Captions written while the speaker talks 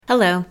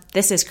Hello,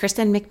 this is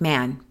Kristen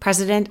McMahon,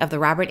 president of the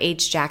Robert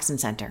H. Jackson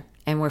Center,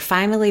 and we're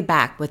finally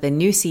back with a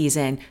new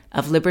season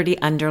of Liberty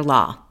Under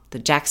Law, the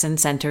Jackson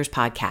Center's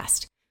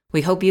podcast.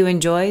 We hope you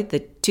enjoyed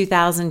the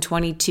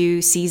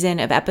 2022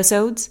 season of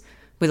episodes.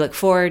 We look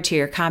forward to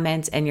your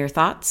comments and your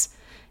thoughts.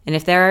 And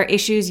if there are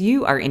issues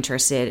you are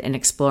interested in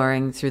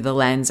exploring through the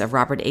lens of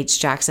Robert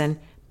H. Jackson,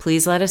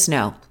 please let us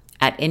know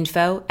at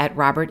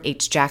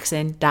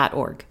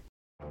info@roberthjackson.org.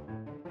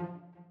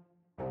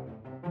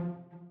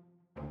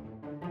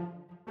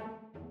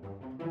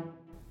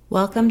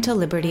 Welcome to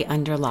Liberty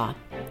Under Law,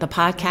 the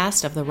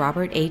podcast of the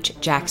Robert H.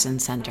 Jackson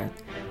Center,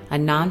 a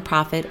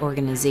nonprofit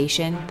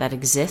organization that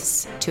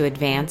exists to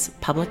advance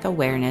public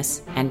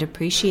awareness and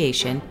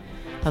appreciation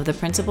of the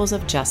principles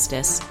of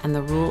justice and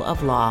the rule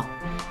of law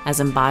as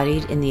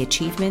embodied in the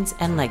achievements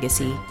and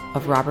legacy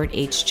of Robert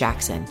H.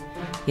 Jackson,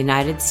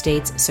 United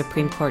States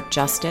Supreme Court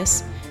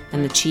Justice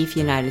and the Chief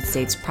United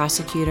States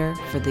Prosecutor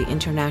for the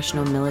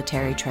International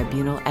Military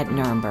Tribunal at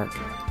Nuremberg.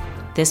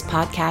 This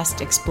podcast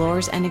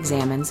explores and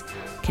examines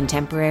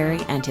contemporary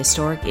and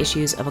historic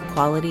issues of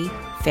equality,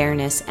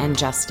 fairness, and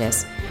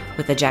justice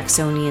with a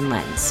Jacksonian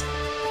lens,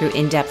 through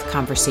in-depth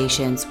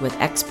conversations with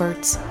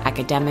experts,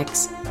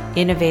 academics,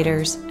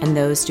 innovators, and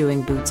those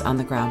doing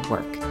boots-on-the-ground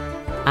work.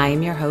 I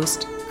am your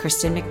host,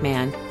 Kristen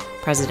McMahon,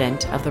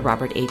 president of the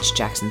Robert H.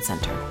 Jackson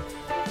Center.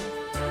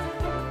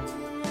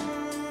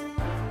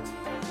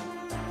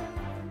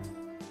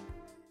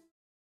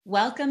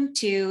 Welcome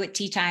to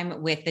Tea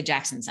Time with the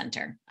Jackson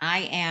Center.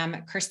 I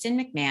am Kristen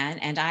McMahon,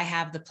 and I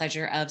have the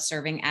pleasure of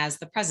serving as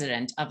the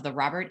president of the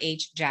Robert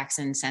H.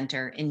 Jackson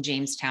Center in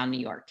Jamestown, New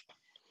York.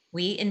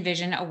 We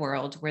envision a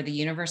world where the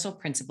universal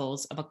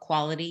principles of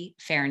equality,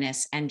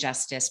 fairness, and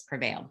justice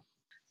prevail.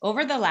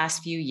 Over the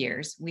last few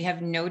years, we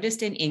have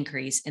noticed an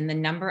increase in the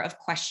number of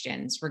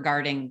questions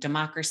regarding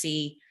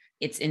democracy,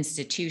 its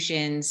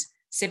institutions,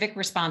 civic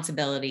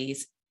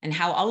responsibilities, and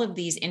how all of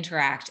these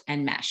interact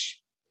and mesh.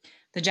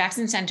 The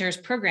Jackson Center's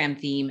program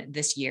theme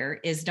this year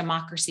is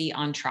Democracy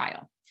on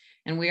Trial,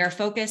 and we are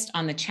focused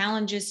on the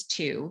challenges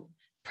to,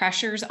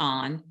 pressures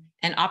on,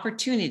 and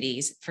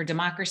opportunities for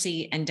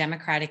democracy and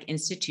democratic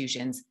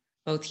institutions,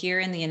 both here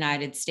in the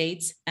United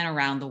States and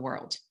around the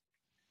world.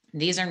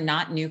 These are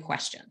not new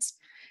questions,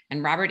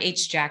 and Robert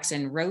H.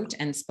 Jackson wrote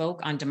and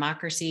spoke on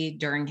democracy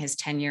during his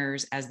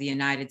tenures as the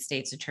United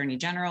States Attorney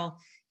General,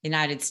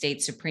 United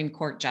States Supreme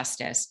Court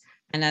Justice,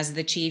 and as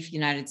the Chief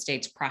United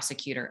States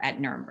Prosecutor at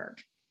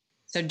Nuremberg.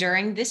 So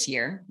during this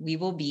year, we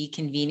will be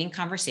convening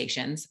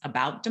conversations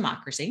about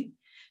democracy,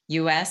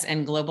 U.S.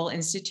 and global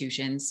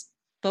institutions,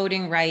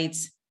 voting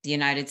rights, the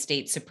United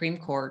States Supreme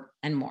Court,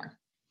 and more.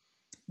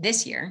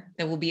 This year,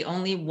 there will be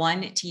only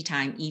one tea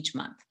time each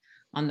month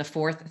on the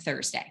fourth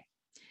Thursday.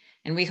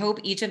 And we hope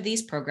each of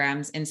these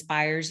programs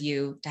inspires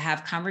you to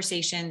have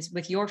conversations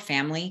with your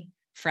family,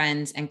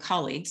 friends, and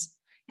colleagues,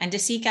 and to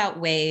seek out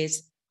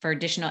ways for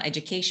additional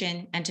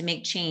education and to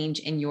make change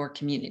in your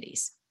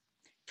communities.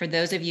 For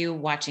those of you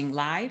watching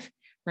live,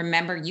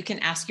 remember you can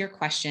ask your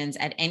questions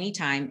at any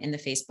time in the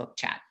Facebook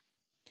chat.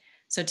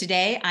 So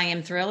today I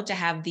am thrilled to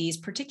have these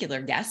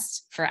particular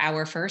guests for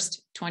our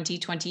first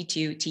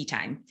 2022 Tea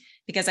Time,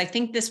 because I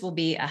think this will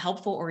be a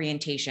helpful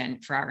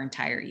orientation for our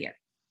entire year.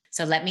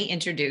 So let me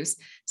introduce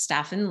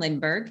Staffan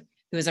Lindberg,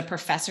 who is a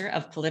professor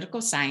of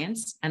political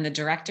science and the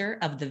director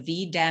of the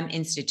V-Dem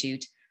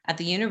Institute at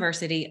the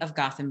University of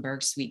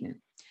Gothenburg,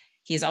 Sweden.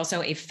 He is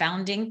also a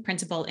founding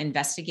principal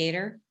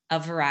investigator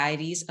of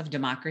Varieties of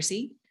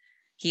Democracy.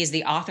 He is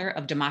the author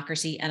of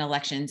Democracy and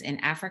Elections in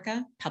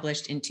Africa,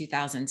 published in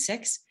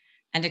 2006,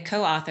 and a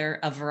co-author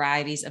of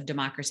Varieties of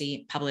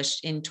Democracy,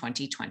 published in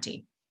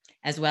 2020,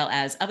 as well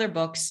as other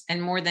books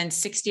and more than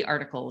 60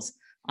 articles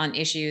on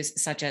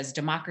issues such as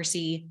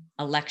democracy,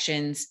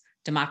 elections,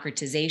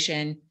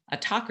 democratization,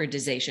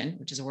 autocratization,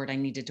 which is a word I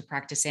needed to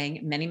practice saying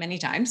many, many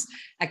times,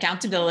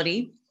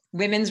 accountability,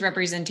 women's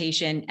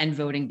representation, and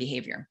voting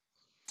behavior.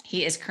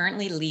 He is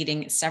currently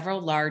leading several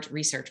large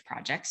research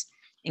projects,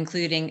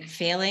 including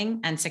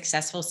Failing and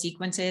Successful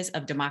Sequences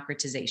of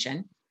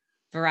Democratization,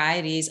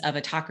 Varieties of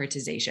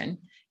Autocratization,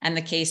 and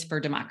The Case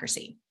for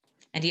Democracy.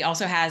 And he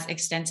also has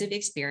extensive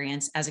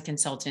experience as a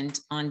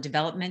consultant on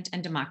development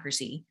and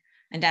democracy,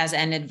 and as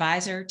an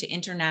advisor to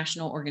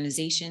international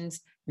organizations,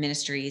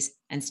 ministries,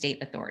 and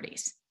state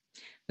authorities.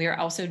 We are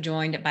also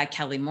joined by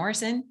Kelly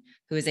Morrison,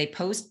 who is a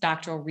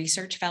postdoctoral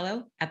research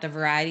fellow at the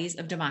Varieties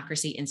of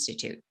Democracy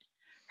Institute.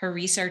 Her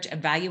research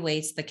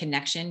evaluates the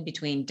connection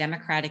between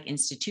democratic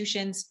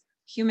institutions,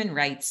 human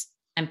rights,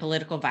 and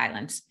political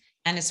violence,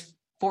 and is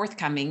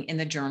forthcoming in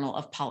the Journal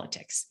of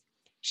Politics.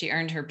 She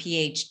earned her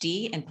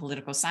PhD in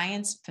political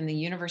science from the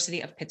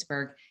University of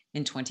Pittsburgh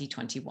in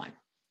 2021.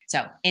 So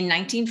in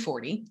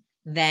 1940,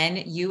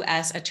 then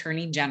U.S.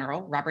 Attorney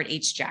General Robert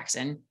H.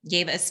 Jackson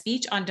gave a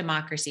speech on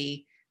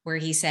democracy where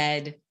he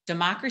said,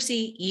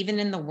 "Democracy, even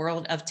in the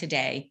world of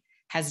today,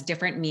 has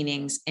different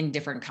meanings in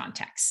different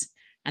contexts."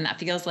 And that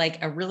feels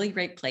like a really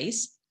great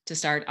place to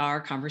start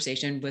our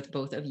conversation with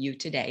both of you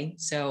today.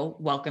 So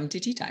welcome to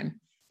Tea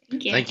Time.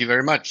 Thank you. Thank you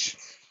very much.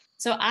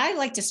 So I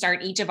like to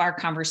start each of our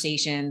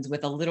conversations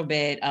with a little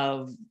bit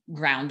of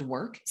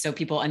groundwork so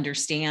people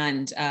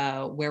understand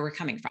where we're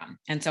coming from.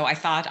 And so I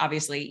thought,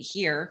 obviously,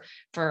 here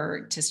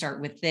for to start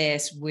with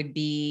this would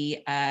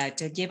be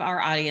to give our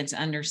audience an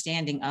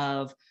understanding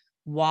of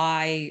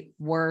why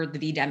were the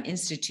VDEM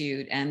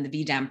Institute and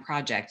the VDEM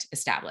project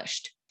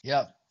established.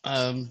 Yeah,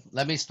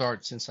 let me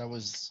start since I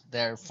was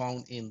there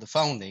found in the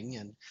founding,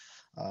 and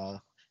uh,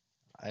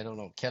 I don't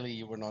know, Kelly,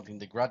 you were not in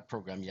the grad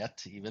program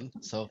yet, even.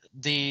 So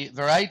the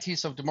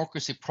Varieties of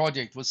Democracy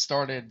project was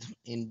started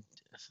in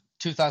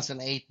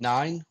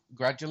 2008-9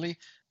 gradually.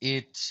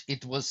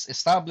 It was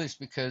established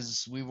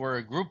because we were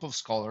a group of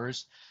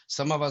scholars,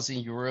 some of us in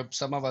Europe,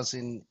 some of us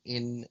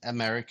in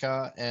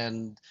America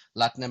and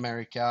Latin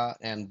America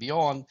and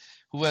beyond,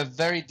 who were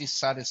very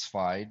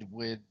dissatisfied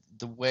with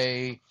the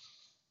way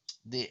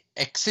the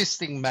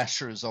existing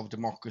measures of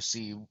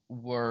democracy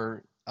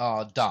were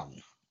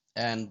done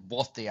and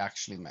what they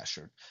actually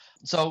measured.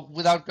 So,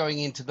 without going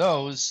into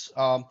those,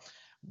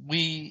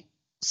 we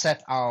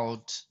set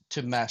out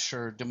to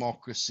measure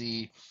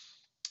democracy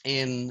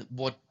in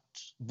what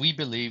we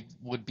believe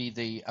would be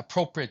the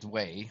appropriate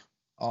way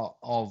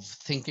of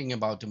thinking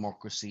about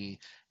democracy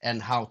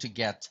and how to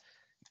get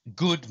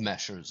good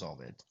measures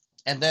of it.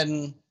 And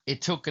then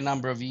it took a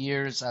number of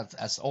years,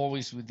 as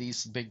always with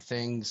these big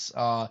things,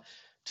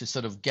 to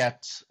sort of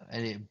get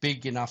a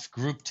big enough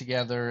group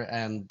together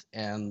and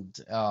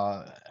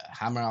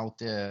hammer out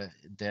the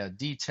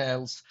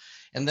details.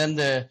 And then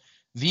the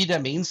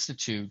VDEM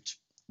Institute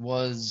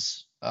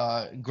was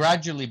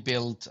gradually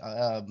built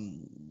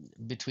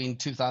between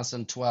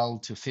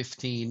 2012 to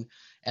 15.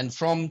 And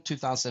from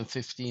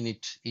 2015,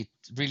 it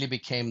really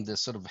became the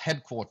sort of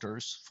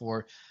headquarters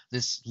for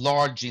this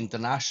large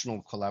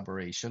international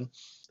collaboration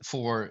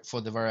for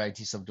the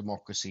Varieties of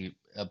Democracy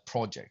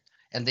project.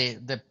 And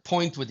the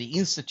point with the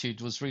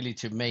institute was really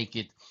to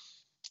make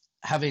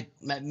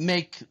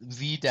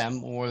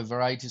VDEM, or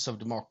Varieties of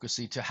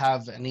Democracy, to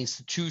have an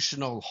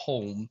institutional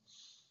home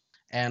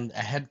and a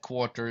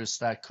headquarters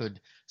that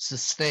could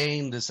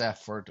sustain this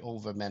effort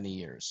over many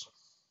years.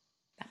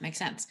 That makes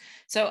sense.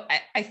 So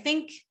I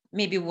think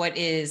maybe what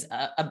is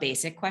a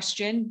basic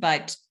question,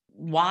 but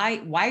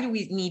why do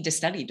we need to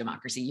study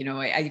democracy?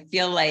 I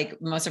feel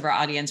like most of our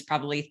audience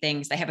probably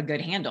thinks they have a good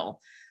handle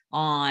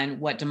on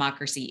what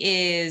democracy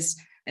is.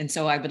 And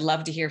so I would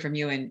love to hear from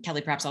you. And Kelly,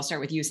 perhaps I'll start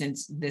with you,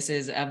 since this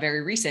is a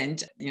very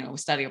recent,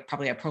 study,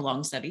 probably a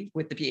prolonged study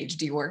with the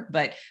PhD work.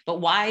 But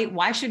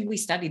why should we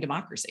study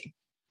democracy?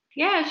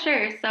 Yeah,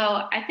 sure. So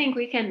I think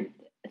we can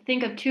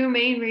think of two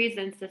main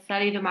reasons to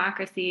study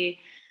democracy.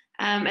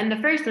 And the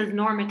first is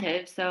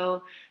normative.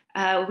 So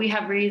we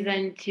have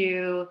reason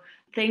to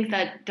think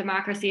that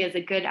democracy is a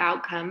good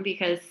outcome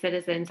because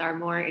citizens are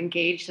more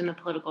engaged in the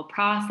political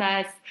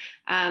process.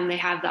 They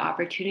have the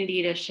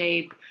opportunity to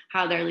shape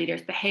how their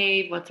leaders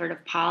behave, what sort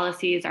of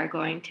policies are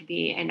going to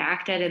be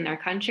enacted in their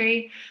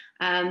country.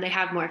 They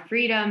have more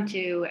freedom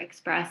to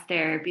express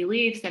their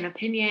beliefs and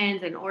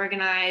opinions and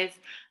organize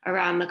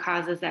around the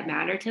causes that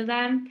matter to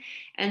them.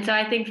 And so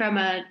I think from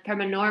a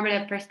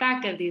normative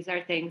perspective, these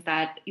are things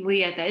that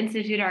we at the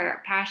Institute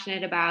are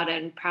passionate about,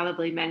 and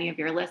probably many of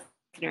your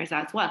listeners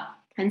as well.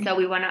 And so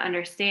we want to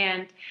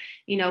understand,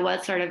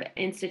 what sort of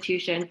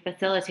institutions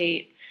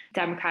facilitate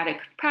democratic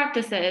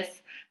practices,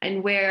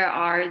 and where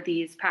are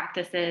these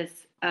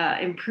practices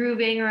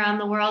improving around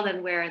the world,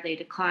 and where are they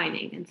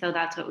declining? And so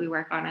that's what we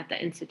work on at the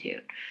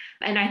Institute.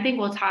 And I think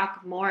we'll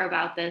talk more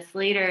about this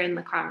later in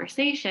the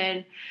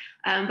conversation.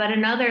 But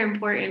another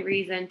important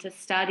reason to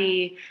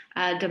study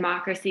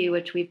democracy,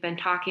 which we've been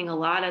talking a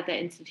lot at the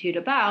Institute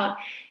about,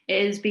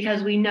 is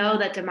because we know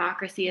that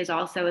democracy is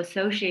also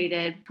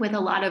associated with a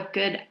lot of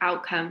good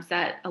outcomes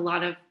that a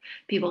lot of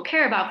people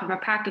care about from a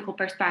practical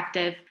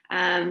perspective.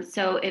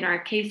 So in our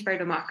Case for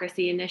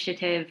Democracy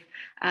initiative,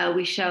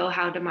 we show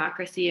how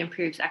democracy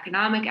improves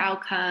economic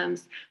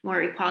outcomes,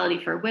 more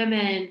equality for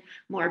women,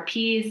 more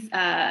peace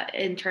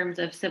in terms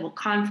of civil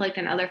conflict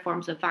and other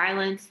forms of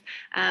violence,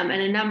 and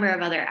a number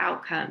of other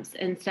outcomes.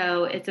 And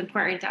so it's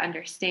important to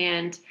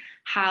understand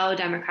how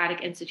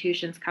democratic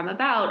institutions come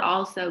about,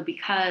 also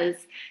because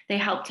they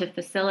help to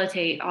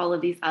facilitate all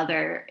of these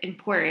other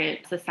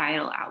important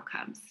societal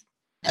outcomes.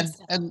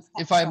 And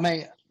if I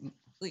may,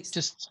 Please.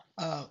 Just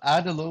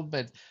add a little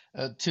bit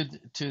to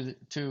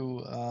the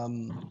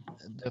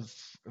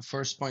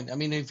first point. I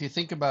mean, if you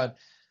think about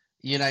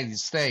United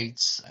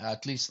States,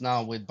 at least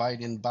now with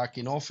Biden back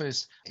in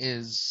office,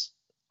 is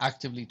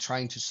actively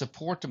trying to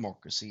support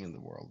democracy in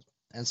the world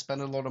and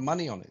spend a lot of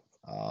money on it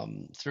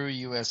through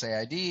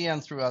USAID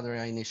and through other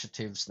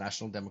initiatives,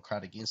 National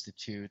Democratic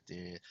Institute,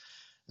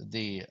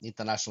 the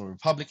International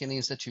Republican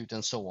Institute,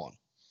 and so on.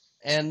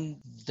 And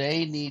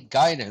they need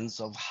guidance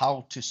of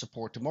how to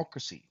support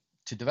democracy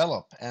to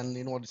develop. And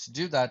in order to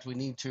do that, we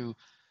need to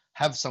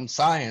have some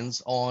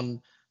science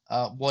on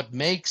what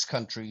makes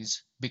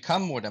countries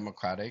become more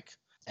democratic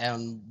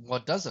and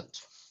what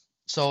doesn't.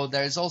 So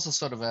there is also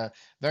sort of a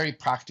very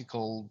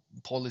practical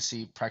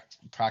policy,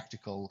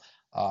 practical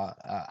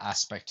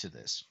aspect to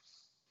this.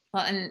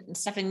 Well, and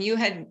Stefan, you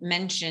had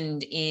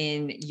mentioned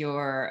in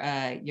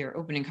your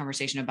opening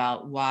conversation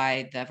about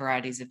why the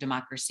Varieties of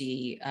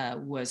Democracy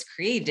was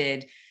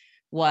created,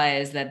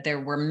 was that there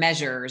were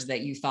measures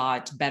that you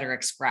thought better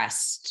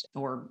expressed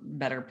or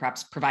better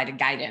perhaps provided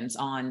guidance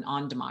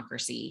on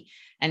democracy.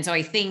 And so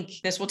I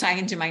think this will tie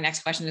into my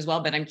next question as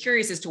well, but I'm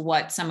curious as to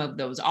what some of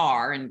those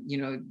are. And,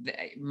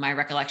 my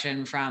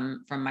recollection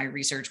from my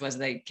research was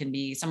they can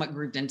be somewhat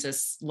grouped into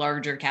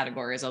larger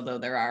categories, although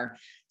there are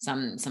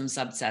some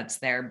subsets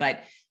there.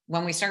 But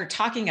when we start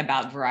talking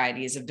about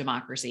varieties of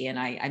democracy, and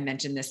I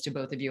mentioned this to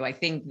both of you, I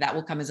think that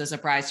will come as a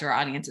surprise to our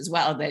audience as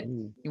well, that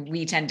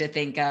we tend to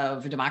think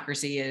of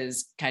democracy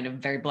as kind of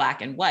very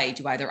black and white.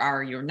 You either are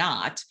or you're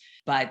not,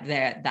 but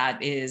that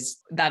is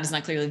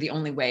not clearly the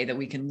only way that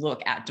we can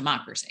look at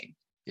democracy.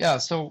 Yeah,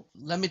 so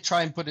let me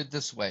try and put it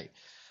this way.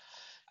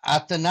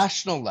 At the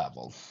national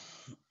level,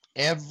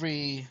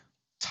 every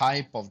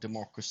type of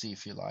democracy,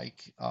 if you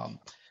like,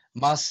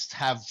 must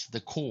have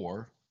the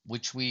core,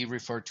 which we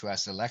refer to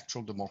as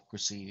electoral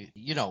democracy,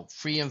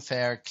 free and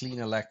fair, clean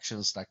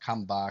elections that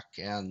come back,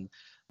 and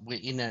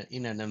in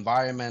an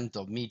environment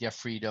of media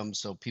freedom,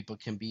 so people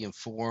can be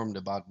informed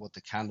about what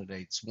the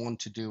candidates want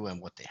to do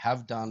and what they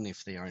have done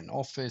if they are in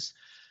office.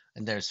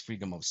 And there's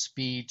freedom of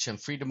speech and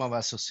freedom of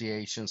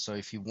association. So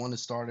if you want to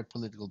start a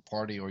political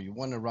party or you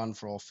want to run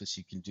for office,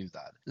 you can do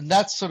that. And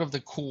that's sort of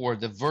the core,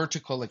 the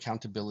vertical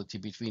accountability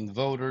between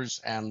voters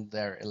and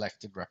their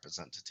elected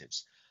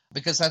representatives.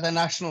 Because at a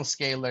national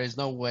scale, there is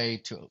no way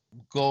to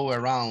go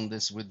around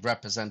this with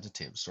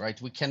representatives,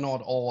 right? We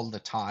cannot all the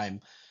time,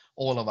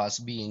 all of us,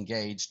 be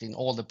engaged in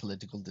all the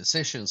political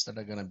decisions that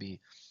are going to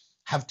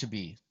have to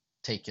be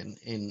taken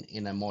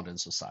in a modern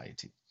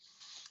society.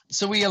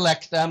 So we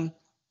elect them,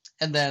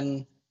 and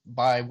then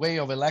by way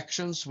of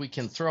elections, we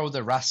can throw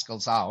the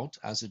rascals out,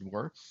 as it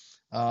were,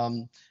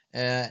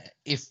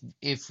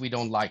 if we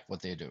don't like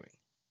what they're doing,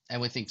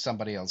 and we think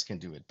somebody else can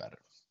do it better.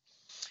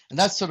 And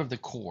that's sort of the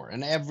core,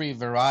 and every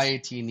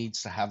variety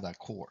needs to have that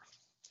core.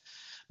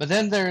 But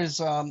then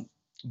there's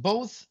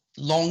both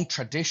long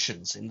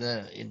traditions in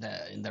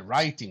the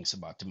writings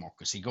about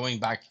democracy, going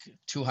back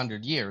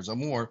 200 years or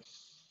more,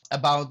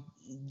 about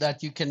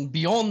that you can,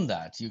 beyond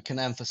that, you can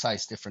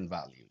emphasize different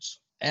values.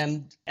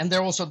 And there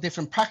are also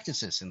different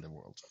practices in the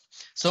world.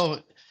 So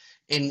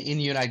in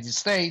the United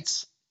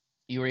States,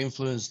 you're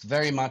influenced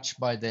very much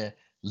by the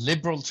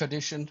liberal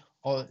tradition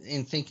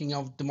in thinking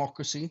of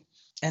democracy.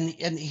 And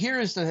here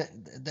is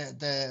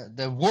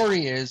the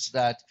worry is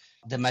that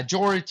the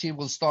majority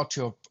will start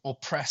to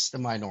oppress the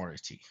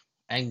minority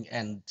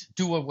and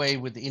do away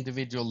with the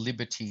individual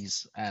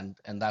liberties and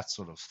that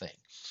sort of thing.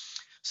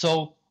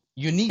 So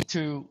you need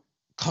to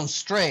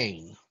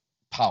constrain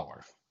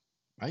power,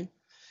 right?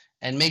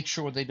 And make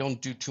sure they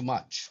don't do too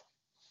much.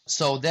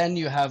 So then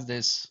you have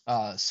this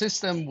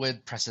system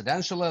with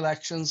presidential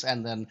elections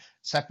and then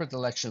separate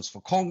elections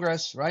for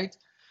Congress, right?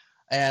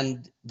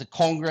 And the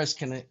Congress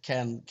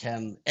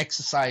can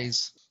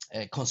exercise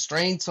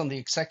constraints on the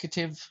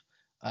executive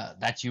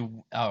that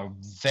you are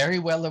very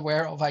well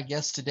aware of, I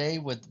guess, today,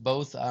 with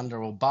both under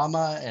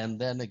Obama and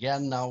then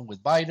again now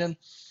with Biden.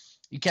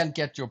 You can't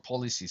get your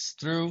policies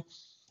through.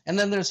 And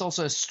then there's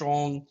also a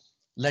strong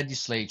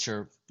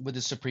legislature with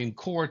the Supreme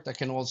Court that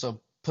can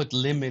also put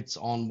limits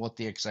on what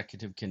the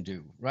executive can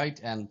do, right?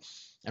 And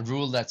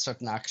rule that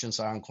certain actions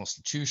are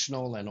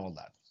unconstitutional and all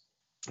that.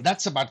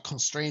 That's about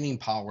constraining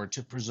power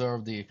to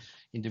preserve the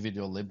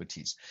individual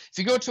liberties. If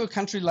you go to a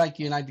country like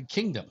the United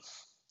Kingdom,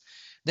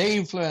 they're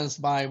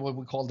influenced by what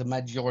we call the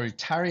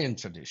majoritarian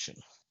tradition.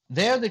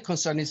 There, the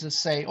concern is to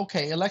say,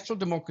 okay, electoral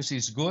democracy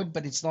is good,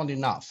 but it's not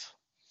enough.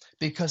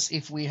 Because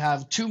if we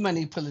have too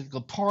many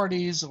political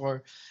parties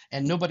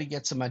and nobody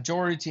gets a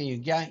majority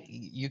and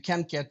you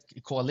can't get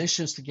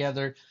coalitions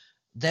together,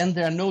 then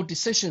there are no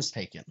decisions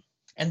taken.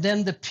 And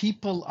then the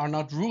people are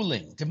not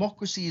ruling.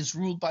 Democracy is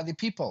ruled by the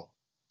people.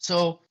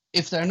 So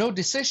if there are no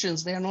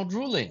decisions, they are not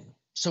ruling.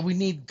 So we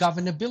need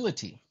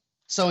governability.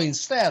 So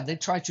instead, they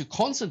try to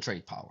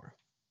concentrate power,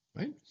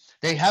 right?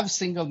 They have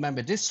single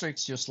member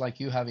districts, just like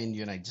you have in the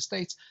United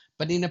States,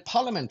 but in a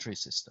parliamentary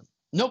system,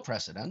 no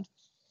president.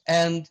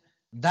 And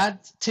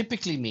that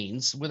typically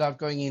means, without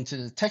going into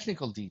the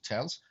technical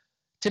details,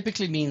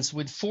 typically means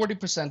with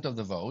 40% of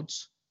the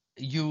votes,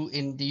 you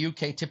in the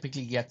UK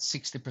typically get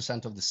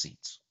 60% of the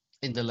seats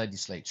in the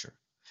legislature.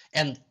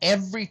 And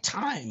every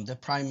time the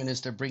prime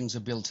minister brings a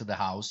bill to the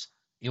House,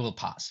 it will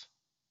pass,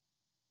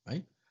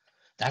 right?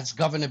 That's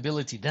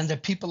governability. Then the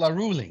people are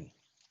ruling,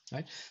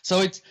 right?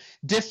 So it's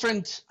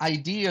different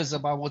ideas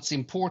about what's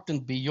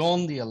important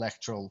beyond the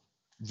electoral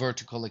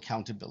vertical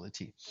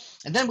accountability.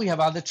 And then we have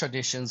other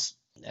traditions.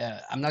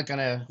 I'm not going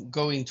to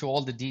go into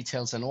all the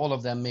details and all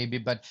of them maybe,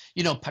 but,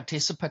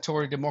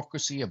 participatory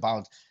democracy,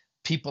 about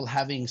people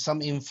having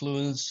some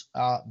influence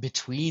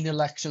between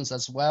elections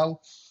as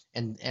well.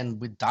 And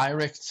with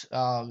direct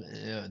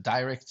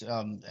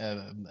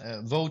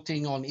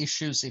voting on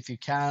issues if you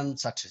can,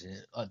 such as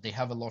they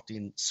have a lot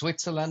in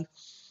Switzerland.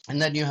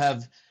 And then you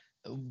have,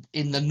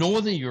 in the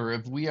Northern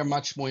Europe, we are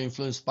much more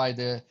influenced by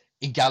the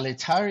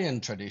egalitarian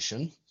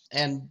tradition.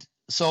 And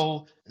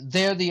So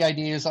there the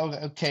idea is,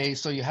 okay,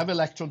 so you have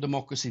electoral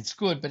democracy, it's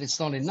good, but it's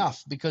not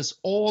enough because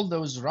all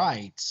those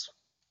rights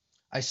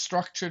are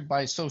structured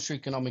by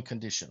socioeconomic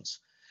conditions.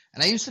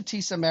 And I used to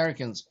tease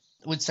Americans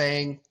with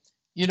saying,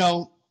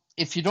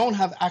 if you don't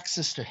have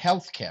access to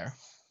healthcare,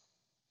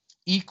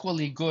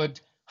 equally good,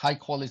 high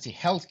quality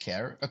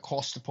healthcare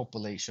across the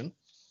population,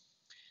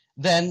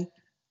 then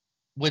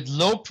with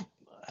low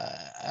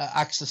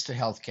access to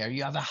healthcare,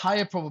 you have a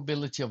higher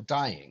probability of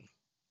dying.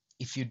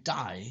 If you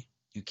die,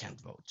 you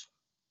can't vote,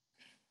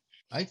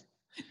 right?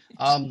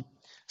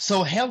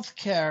 So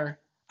healthcare,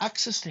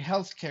 access to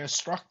healthcare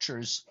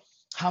structures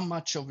how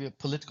much of your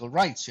political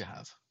rights you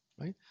have,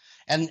 right?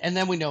 And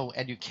then we know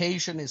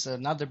education is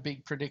another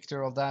big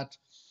predictor of that,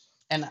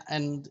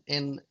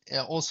 and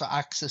also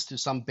access to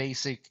some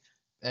basic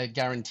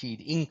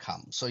guaranteed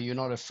income. So you're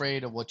not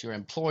afraid of what your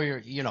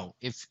employer,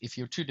 if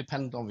you're too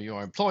dependent on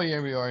your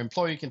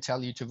employer can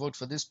tell you to vote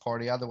for this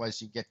party,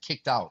 otherwise you get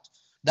kicked out,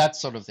 that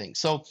sort of thing.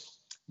 So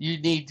you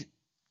need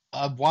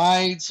a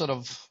wide sort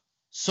of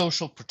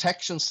social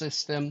protection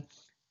system,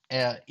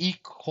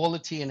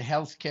 equality in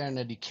healthcare and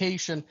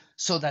education,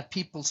 so that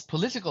people's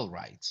political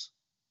rights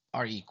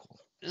are equal.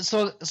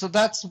 So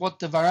that's what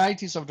the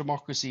varieties of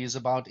democracy is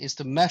about, is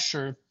to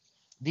measure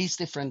these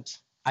different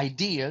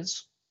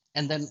ideas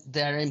and then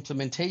their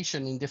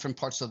implementation in different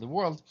parts of the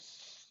world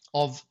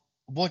of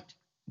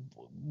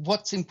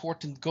what's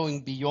important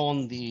going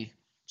beyond the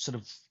sort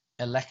of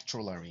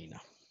electoral arena.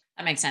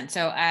 That makes sense.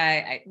 So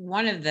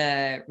one of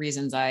the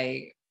reasons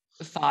I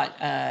thought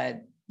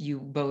you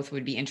both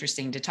would be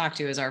interesting to talk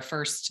to as our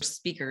first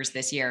speakers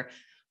this year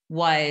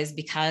was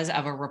because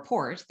of a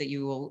report that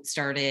you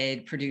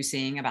started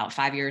producing about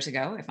 5 years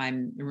ago, if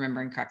I'm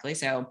remembering correctly.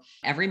 So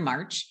every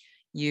March,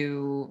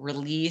 you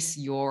release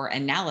your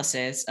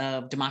analysis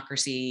of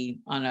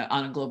democracy on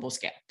a global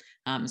scale.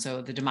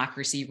 So the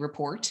Democracy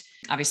Report,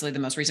 obviously the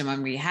most recent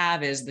one we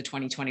have is the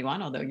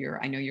 2021, although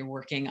I know you're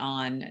working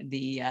on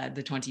the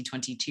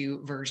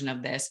 2022 version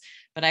of this,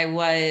 but I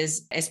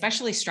was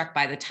especially struck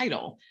by the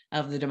title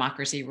of the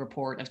Democracy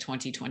Report of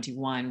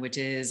 2021, which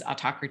is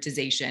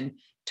Autocratization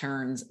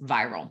Turns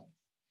Viral.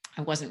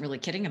 I wasn't really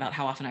kidding about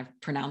how often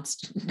I've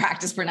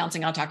practiced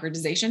pronouncing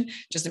autocratization,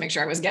 just to make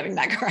sure I was getting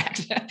that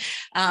correct.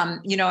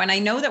 And I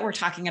know that we're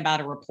talking about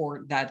a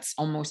report that's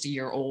almost a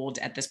year old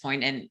at this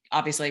point, and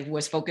obviously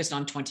was focused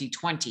on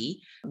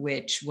 2020,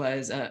 which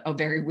was a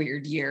very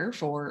weird year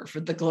for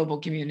the global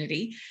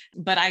community.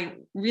 But I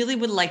really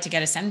would like to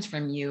get a sense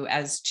from you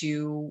as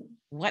to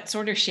what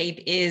sort of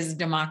shape is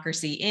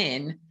democracy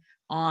in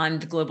on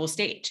the global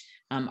stage.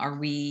 Are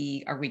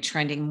we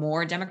trending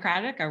more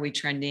democratic? Are we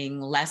trending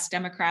less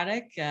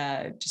democratic?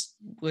 Just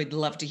would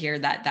love to hear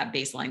that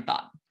baseline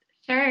thought.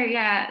 Sure,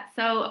 yeah.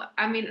 So,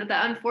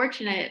 the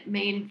unfortunate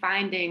main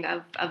finding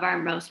of our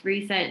most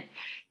recent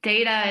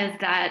data is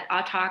that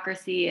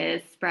autocracy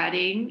is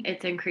spreading.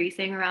 It's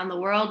increasing around the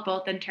world,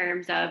 both in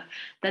terms of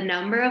the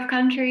number of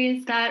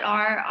countries that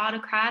are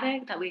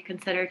autocratic, that we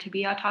consider to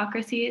be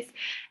autocracies,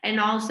 and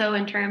also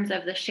in terms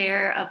of the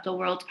share of the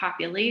world's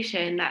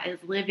population that is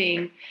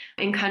living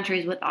in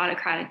countries with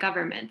autocratic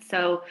governments.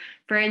 So,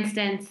 for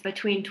instance,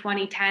 between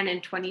 2010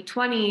 and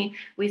 2020,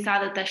 we saw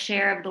that the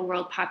share of the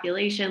world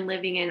population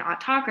living in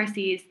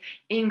autocracies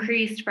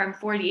increased from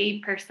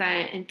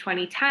 48% in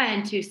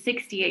 2010 to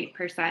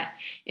 68%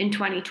 in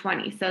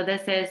 2020. So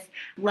this is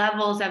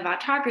levels of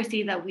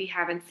autocracy that we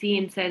haven't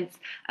seen since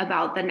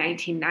about the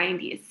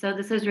 1990s. So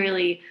this is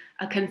really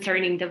a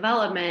concerning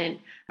development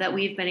that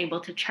we've been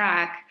able to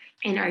track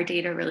in our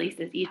data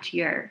releases each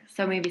year.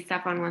 So maybe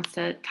Stefan wants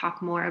to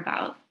talk more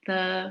about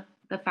the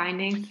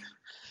findings.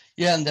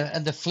 Yeah,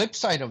 and the flip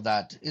side of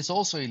that is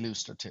also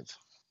illustrative.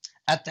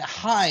 At the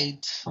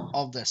height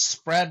of the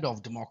spread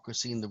of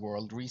democracy in the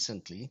world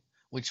recently,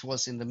 which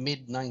was in the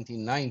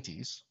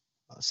mid-1990s,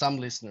 some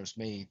listeners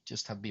may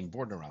just have been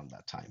born around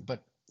that time,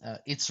 but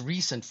it's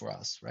recent for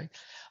us, right?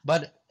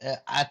 But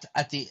after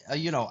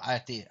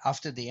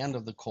the end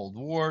of the Cold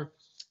War,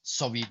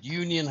 Soviet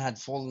Union had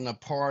fallen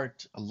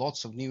apart,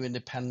 lots of new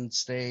independent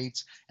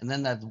states, and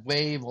then that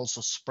wave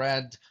also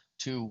spread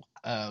to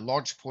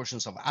large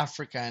portions of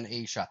Africa and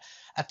Asia.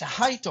 At the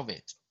height of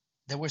it,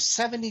 there were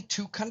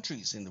 72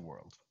 countries in the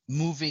world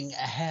moving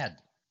ahead,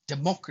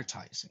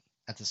 democratizing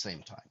at the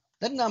same time.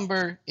 That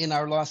number in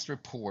our last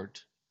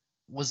report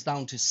was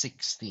down to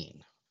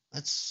 16.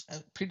 That's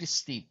a pretty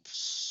steep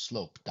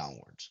slope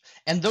downwards.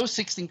 And those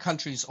 16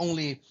 countries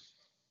only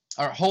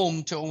are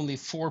home to only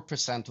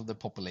 4% of the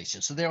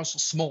population. So they're also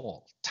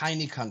small,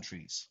 tiny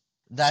countries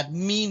that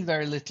mean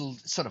very little,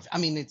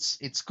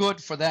 it's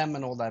good for them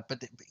and all that,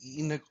 but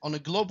on a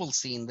global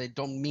scene, they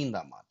don't mean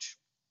that much,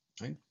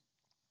 right?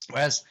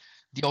 Whereas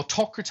the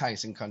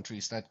autocratizing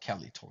countries that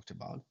Kelly talked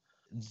about,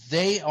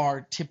 they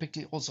are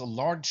typically also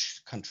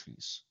large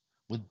countries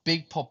with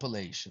big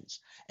populations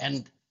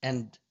and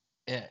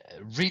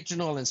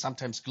regional and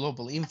sometimes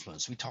global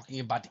influence. We're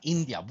talking about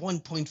India,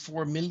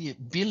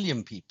 1.4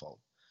 billion people,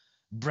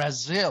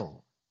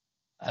 Brazil,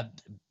 a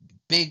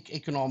big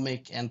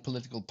economic and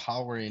political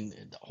power in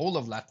the whole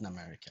of Latin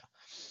America.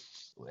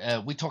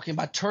 We're talking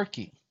about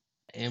Turkey,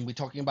 and we're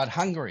talking about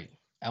Hungary,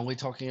 and we're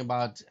talking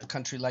about a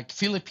country like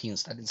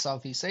Philippines that in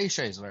Southeast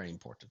Asia is very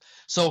important.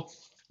 So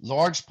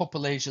large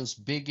populations,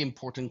 big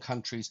important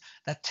countries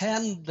that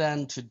tend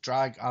then to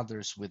drag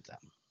others with them.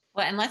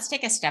 Well, and let's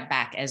take a step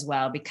back as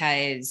well,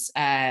 because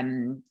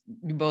you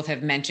both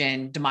have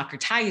mentioned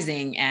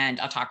democratizing and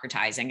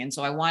autocratizing. And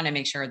so I want to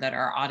make sure that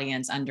our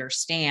audience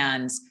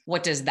understands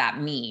what does that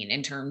mean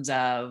in terms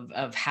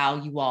of how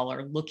you all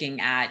are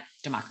looking at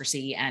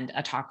democracy and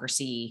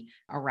autocracy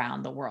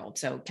around the world.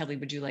 So Kelly,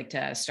 would you like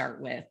to start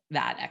with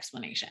that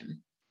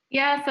explanation?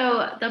 Yeah,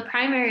 so the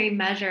primary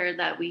measure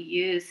that we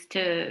use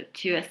to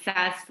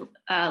assess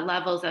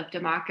levels of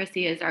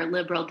democracy is our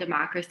Liberal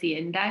Democracy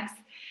Index.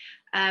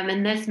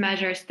 And this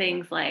measures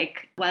things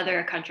like whether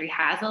a country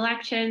has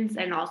elections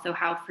and also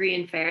how free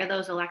and fair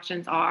those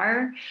elections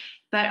are,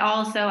 but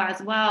also,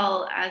 as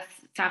well as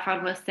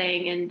Staffan was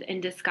saying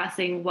in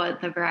discussing what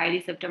the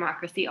varieties of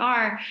democracy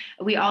are,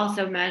 we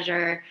also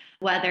measure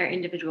whether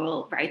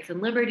individual rights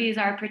and liberties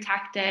are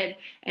protected,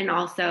 and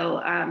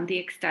also the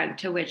extent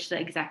to which the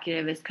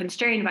executive is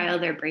constrained by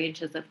other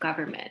branches of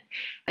government.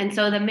 And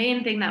so the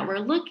main thing that we're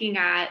looking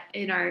at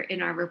in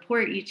our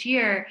report each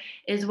year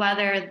is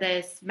whether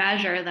this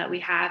measure that we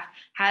have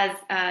has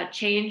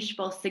changed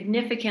both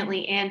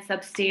significantly and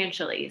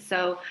substantially.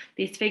 So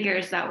these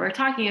figures that we're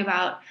talking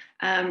about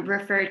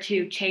refer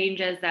to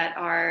changes that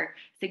are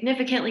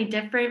significantly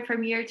different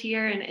from year to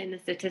year in the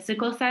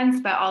statistical sense,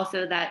 but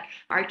also that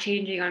are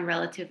changing on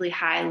relatively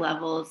high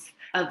levels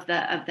of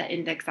the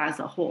index as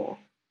a whole.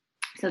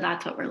 So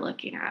that's what we're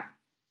looking at.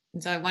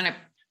 And so I want to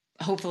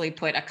hopefully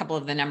put a couple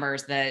of the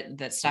numbers that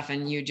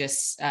Staffan, you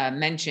just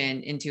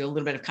mentioned into a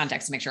little bit of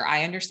context to make sure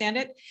I understand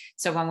it.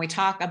 So when we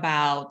talk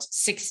about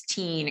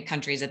 16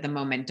 countries at the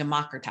moment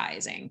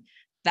democratizing,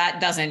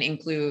 that doesn't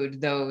include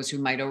those who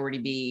might already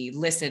be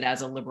listed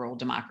as a liberal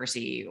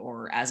democracy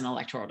or as an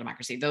electoral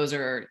democracy. Those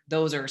are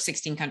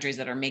 16 countries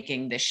that are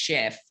making the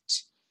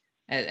shift,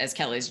 as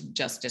Kelly's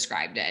just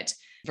described it,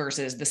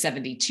 versus the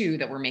 72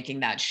 that were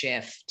making that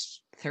shift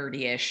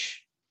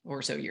 30-ish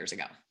or so years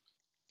ago.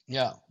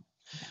 Yeah,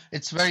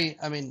 it's very.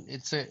 I mean,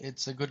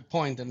 it's a good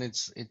point, and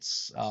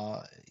it's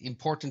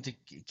important to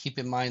keep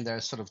in mind there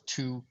are sort of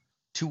two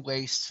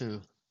ways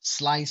to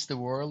slice the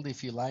world,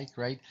 if you like,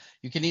 right?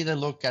 You can either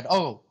look at,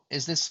 oh,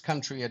 is this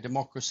country a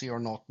democracy or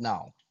not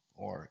now,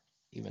 or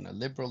even a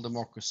liberal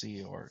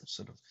democracy, or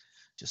sort of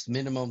just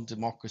minimum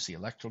democracy,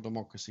 electoral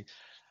democracy,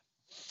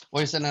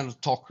 or is it an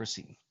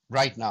autocracy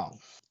right now?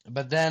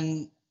 But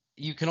then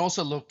you can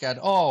also look at,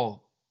 oh,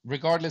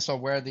 regardless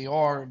of where they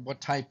are, what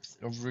type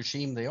of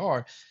regime they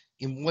are,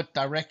 in what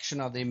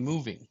direction are they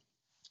moving?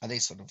 Are they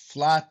sort of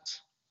flat,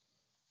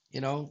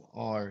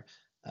 or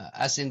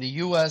as in the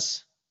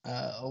US,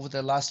 over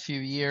the last few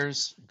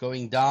years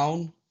going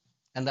down,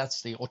 and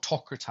that's the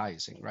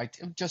autocratizing, right?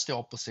 Just the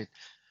opposite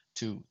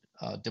to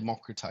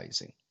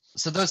democratizing.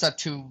 So those are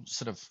two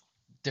sort of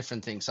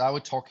different things. I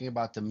was talking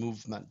about the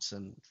movements,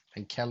 and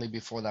Kelly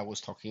before that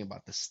was talking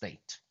about the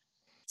state.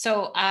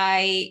 So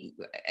I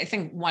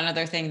think one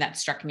other thing that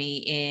struck me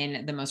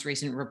in the most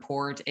recent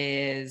report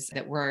is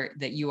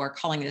that you are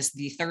calling this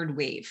the third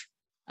wave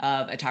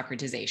of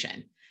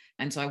autocratization.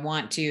 And so I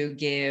want to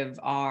give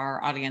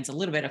our audience a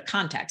little bit of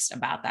context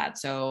about that.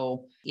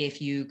 So if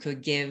you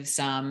could give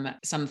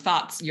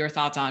your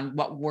thoughts on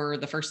what were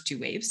the first two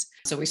waves,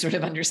 so we sort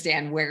of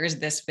understand where is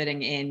this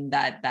fitting in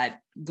that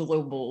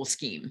global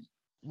scheme.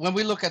 When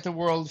we look at the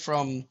world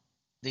from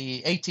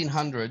the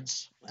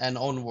 1800s and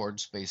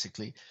onwards,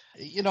 basically,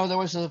 there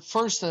was a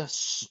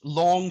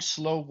long,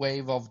 slow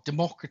wave of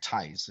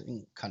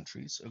democratizing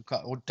countries,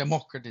 or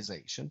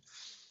democratization,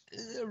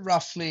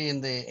 roughly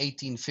in the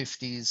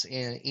 1850s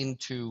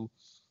into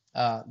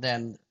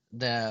then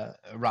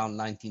around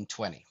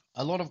 1920.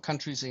 A lot of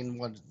countries in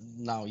what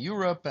now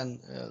Europe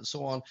and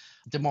so on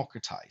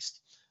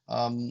democratized.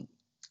 And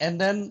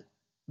then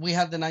we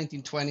had the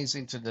 1920s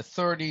into the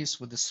 30s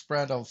with the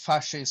spread of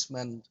fascism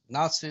and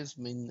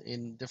Nazism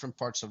in different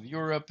parts of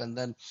Europe, and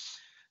then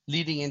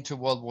leading into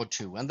World War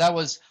II. And that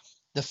was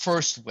the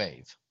first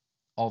wave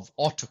of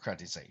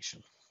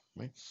autocratization.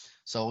 Right?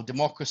 So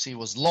democracy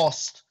was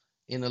lost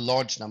in a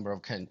large number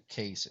of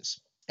cases.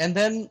 And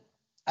then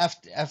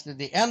after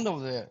the end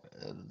of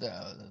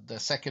the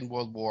Second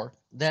World War,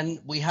 then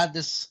we had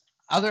this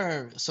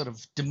other sort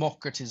of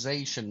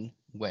democratization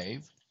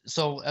wave.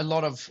 So a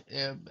lot of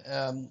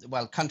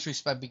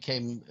countries that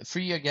became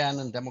free again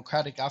and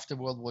democratic after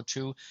World War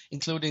II,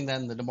 including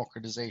then the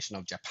democratization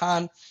of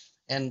Japan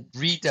and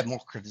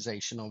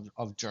re-democratization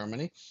of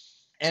Germany,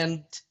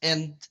 and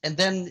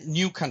then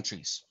new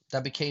countries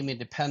that became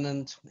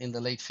independent in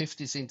the late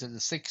 50s into the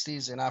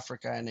 60s in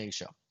Africa and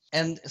Asia.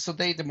 And so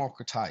they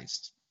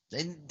democratized.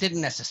 They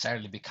didn't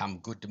necessarily become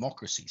good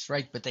democracies,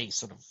 right? But they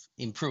sort of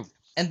improved.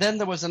 And then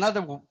there was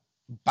another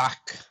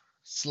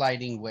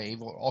backsliding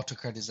wave or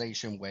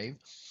autocratization wave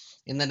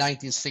in the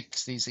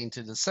 1960s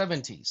into the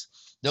 70s.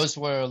 Those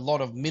were a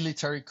lot of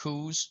military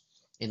coups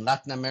in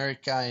Latin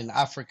America, in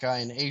Africa,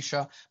 in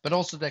Asia, but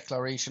also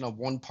declaration of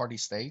one-party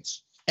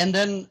states. And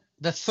then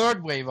the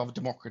third wave of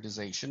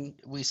democratization,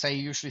 we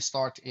usually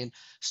say they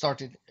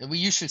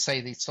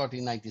started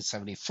in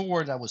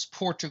 1974. That was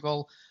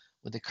Portugal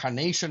with the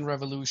Carnation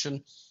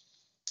Revolution.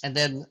 And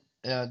then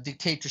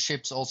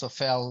dictatorships also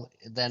fell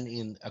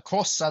then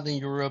across Southern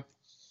Europe,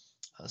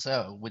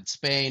 so with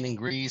Spain and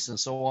Greece and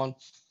so on.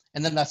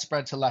 And then that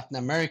spread to Latin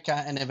America,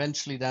 and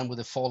eventually then with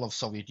the fall of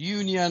Soviet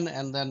Union,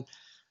 and then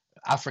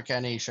Africa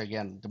and Asia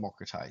again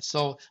democratized.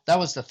 So that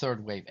was the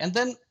third wave. And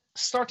then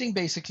starting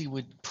basically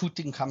with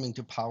Putin coming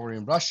to power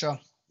in Russia,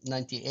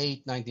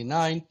 98,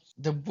 99,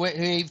 the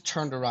wave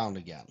turned around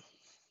again,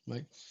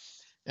 right?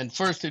 And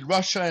first in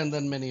Russia, and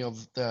then many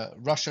of the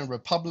Russian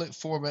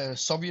former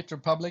Soviet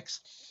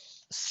republics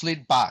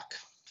slid back.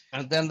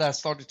 And then that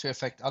started to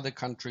affect other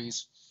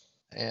countries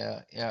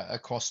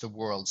across the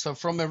world. So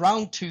from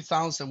around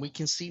 2000, we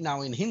can see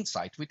now in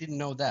hindsight, we didn't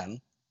know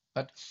then,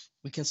 but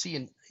we can see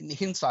in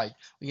hindsight,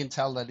 we can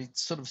tell that it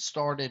sort of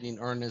started in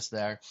earnest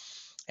there.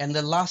 And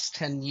the last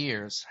 10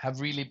 years have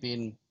really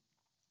been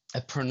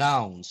a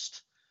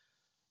pronounced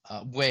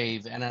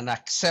wave and an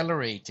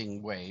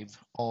accelerating wave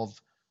of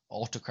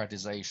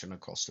autocratization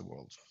across the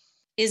world.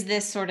 Is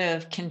this sort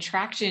of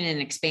contraction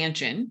and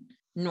expansion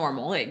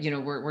normal?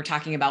 We're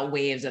talking about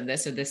waves of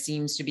this, so this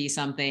seems to be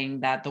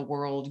something that the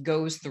world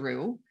goes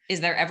through.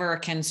 Is there ever a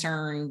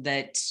concern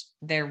that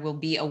there will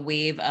be a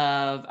wave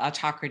of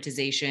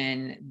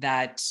autocratization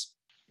that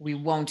we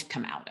won't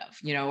come out of,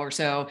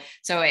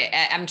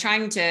 I'm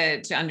trying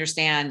to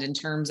understand in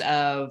terms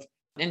of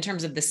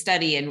the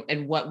study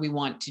and what we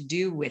want to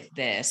do with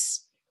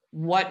this,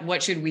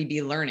 what should we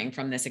be learning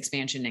from this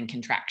expansion and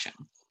contraction?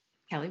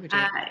 Kelly, would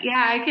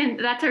you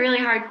that's a really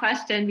hard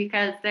question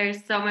because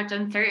there's so much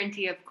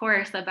uncertainty, of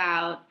course,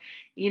 about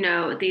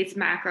these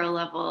macro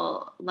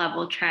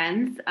level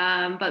trends,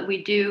 but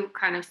we do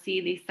kind of see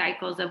these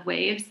cycles of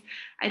waves.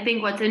 I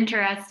think what's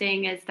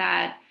interesting is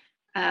that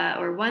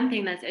one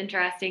thing that's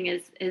interesting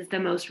is the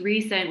most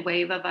recent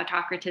wave of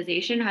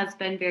autocratization has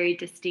been very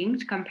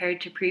distinct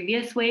compared to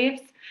previous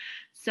waves.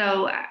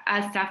 So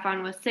as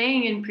Stefan was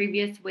saying, in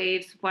previous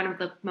waves, one of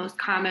the most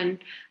common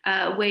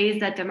ways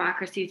that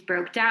democracies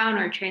broke down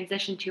or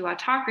transitioned to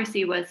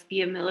autocracy was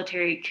via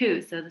military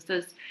coup. So this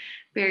was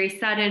very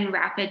sudden,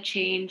 rapid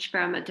change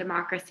from a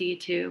democracy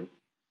to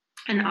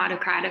an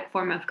autocratic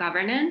form of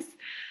governance.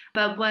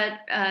 But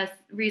what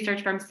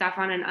research from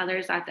Stefan and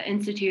others at the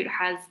Institute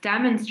has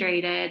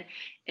demonstrated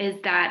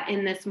is that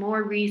in this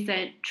more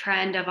recent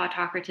trend of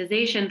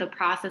autocratization, the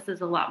process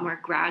is a lot more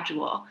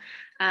gradual.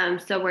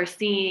 So we're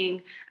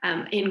seeing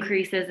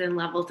increases in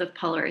levels of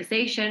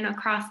polarization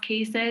across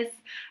cases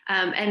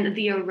and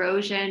the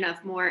erosion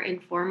of more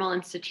informal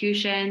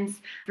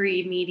institutions,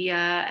 free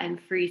media,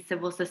 and free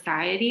civil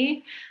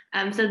society.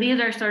 So these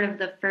are sort of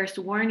the first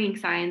warning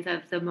signs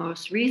of the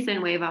most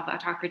recent wave of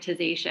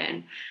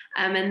autocratization.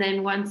 And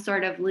then once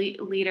sort of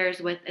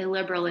leaders with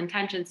illiberal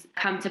intentions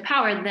come to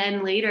power,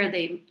 then later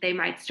they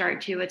might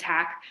start to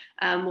attack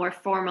more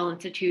formal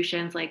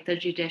institutions like the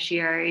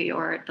judiciary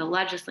or the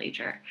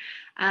legislature.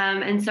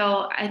 And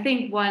so I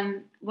think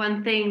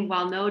one thing,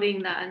 while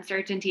noting the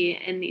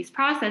uncertainty in these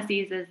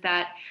processes, is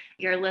that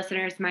your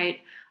listeners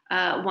might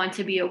want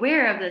to be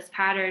aware of this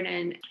pattern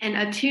and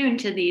attune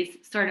to these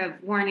sort of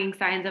warning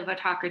signs of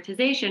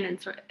autocratization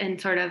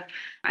and sort of,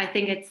 I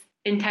think it's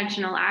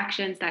intentional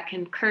actions that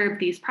can curb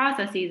these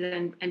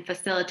processes and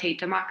facilitate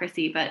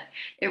democracy, but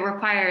it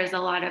requires a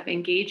lot of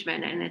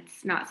engagement, and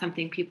it's not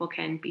something people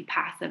can be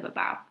passive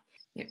about.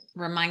 It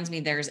reminds me,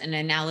 there's an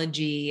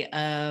analogy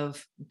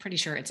of, I'm pretty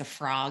sure it's a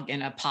frog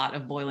in a pot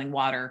of boiling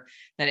water,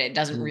 that it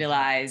doesn't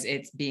realize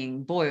it's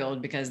being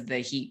boiled because the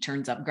heat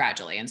turns up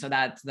gradually. And so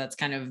that's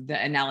kind of the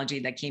analogy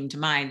that came to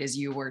mind as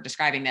you were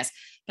describing this.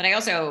 But I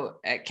also,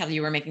 Kelly,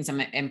 you were making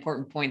some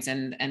important points,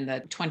 and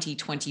the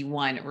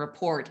 2021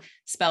 report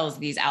spells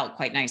these out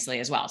quite nicely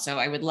as well. So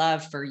I would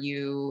love for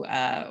you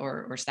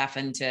or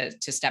Stefan to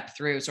step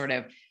through sort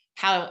of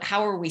how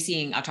are we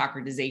seeing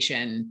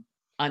autocratization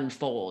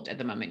unfold at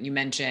the moment. You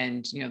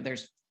mentioned,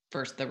 there's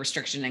first the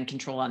restriction and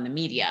control on the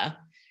media,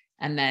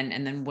 and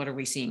then what are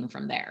we seeing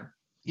from there?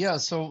 Yeah,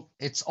 so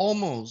it's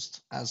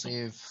almost as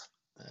if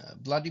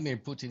Vladimir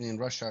Putin in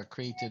Russia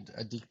created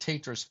a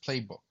dictator's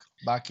playbook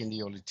back in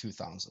the early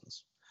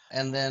 2000s,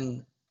 and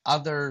then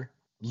other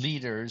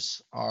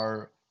leaders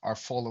are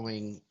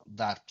following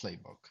that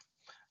playbook.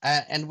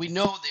 And we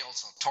know they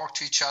also talk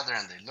to each other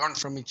and they learn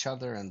from each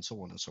other and so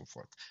on and so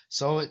forth.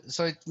 So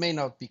it may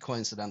not be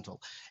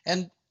coincidental.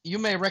 And you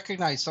may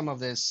recognize some of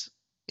this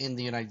in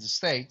the United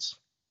States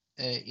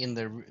in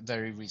their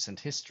very recent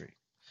history.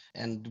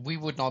 And we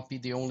would not be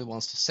the only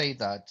ones to say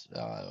that.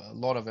 A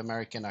lot of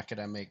American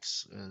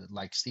academics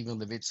like Stephen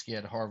Levitsky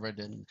at Harvard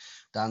and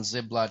Dan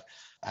Ziblatt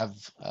have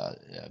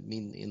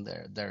in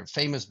their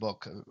famous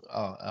book,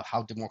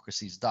 How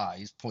Democracies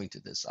Die,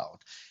 pointed this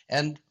out.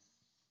 And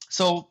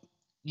so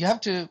you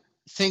have to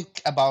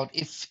think about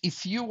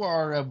if you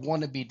are a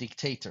wannabe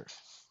dictator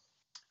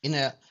in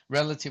a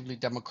relatively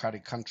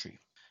democratic country,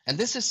 and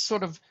this is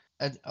sort of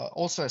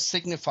also a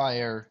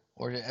signifier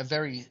or a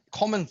very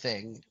common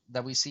thing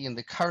that we see in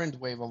the current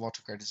wave of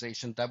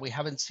autocratization that we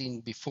haven't seen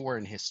before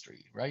in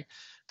history, right?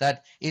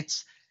 That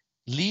it's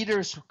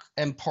leaders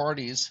and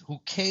parties who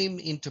came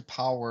into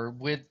power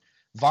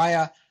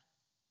via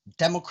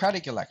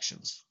democratic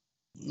elections,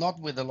 not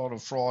with a lot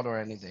of fraud or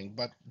anything,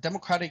 but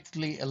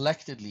democratically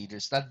elected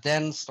leaders that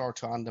then start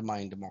to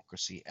undermine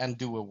democracy and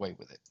do away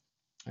with it,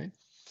 right?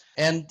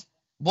 And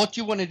what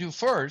you want to do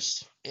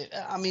first,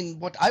 I mean,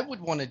 what I would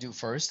want to do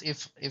first,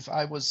 if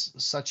I was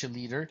such a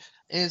leader,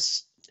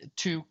 is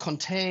to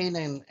contain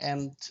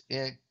and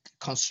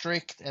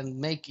constrict and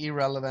make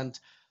irrelevant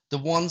the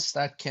ones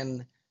that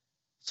can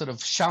sort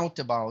of shout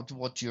about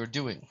what you're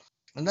doing,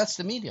 and that's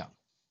the media.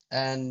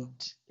 And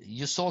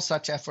you saw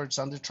such efforts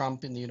under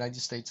Trump in the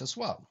United States as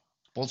well.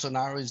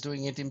 Bolsonaro is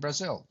doing it in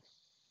Brazil.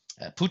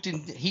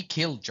 Putin, he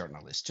killed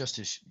journalists just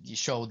to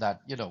show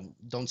that,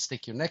 don't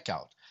stick your neck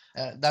out.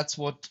 That's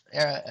what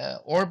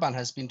Orban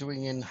has been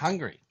doing in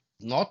Hungary,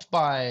 not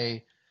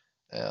by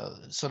a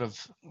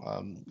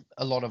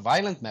lot of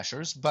violent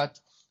measures, but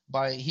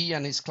by he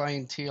and his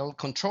clientele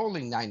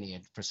controlling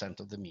 98%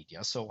 of the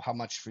media. So how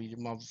much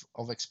freedom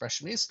of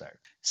expression is there?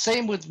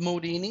 Same with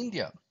Modi in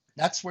India.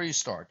 That's where you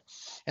start.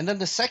 And then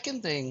the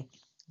second thing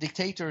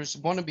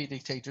wannabe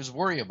dictators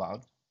worry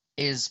about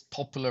is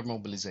popular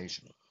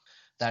mobilization,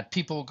 that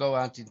people go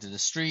out into the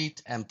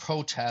street and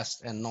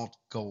protest and not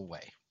go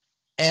away.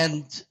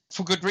 And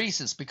for good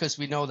reasons, because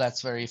we know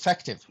that's very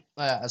effective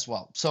as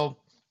well. So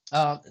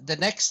the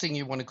next thing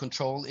you want to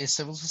control is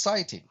civil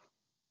society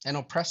and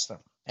oppress them.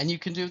 And you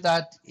can do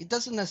that. It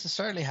doesn't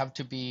necessarily have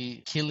to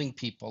be killing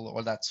people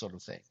or that sort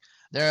of thing.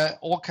 There are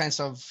all kinds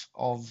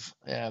of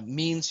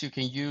means you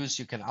can use.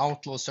 You can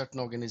outlaw certain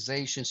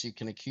organizations. You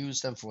can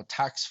accuse them for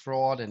tax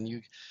fraud, and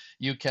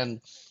you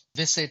can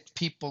visit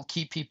people,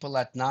 keep people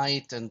at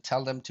night, and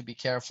tell them to be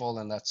careful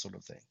and that sort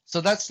of thing.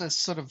 So that's the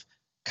sort of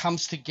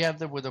comes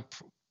together with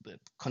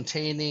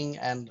containing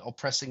and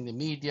oppressing the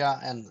media,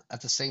 and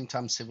at the same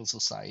time civil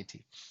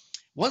society.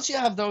 Once you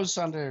have those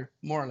under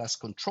more or less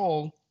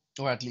control,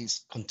 or at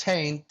least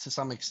contained to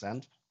some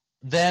extent,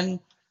 then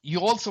you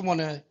also want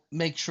to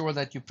make sure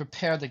that you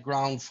prepare the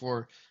ground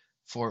for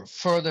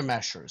further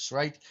measures,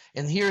 right?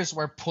 And here's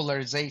where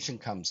polarization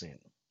comes in.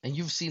 And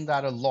you've seen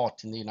that a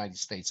lot in the United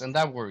States. And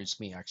that worries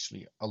me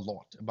actually a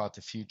lot about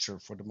the future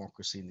for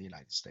democracy in the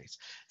United States.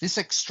 This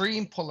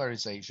extreme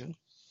polarization.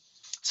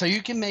 So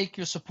you can make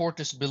your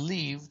supporters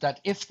believe that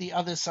if the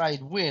other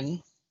side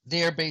win,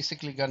 they're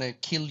basically going to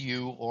kill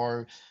you,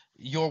 or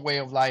your way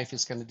of life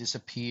is going to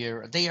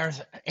disappear. They are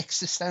an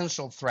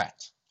existential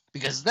threat,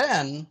 because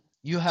then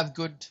you have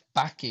good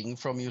backing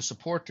from your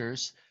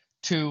supporters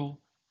to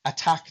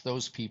attack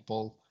those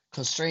people,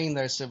 constrain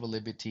their civil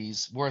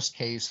liberties. Worst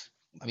case,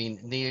 I mean,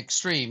 in the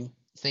extreme,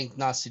 think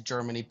Nazi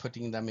Germany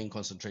putting them in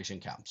concentration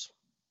camps,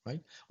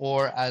 right?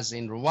 Or as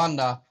in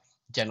Rwanda,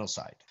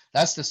 genocide.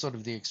 That's the sort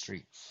of the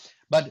extreme.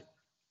 But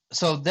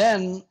so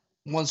then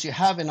once you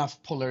have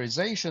enough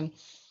polarization,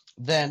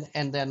 then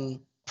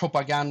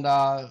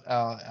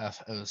propaganda,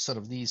 sort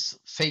of these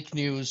fake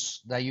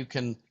news, that you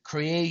can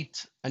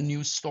create a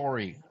new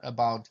story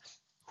about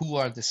who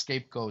are the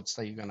scapegoats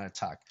that you're going to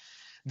attack.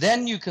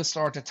 Then you can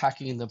start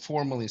attacking the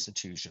formal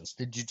institutions,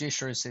 the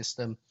judiciary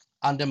system,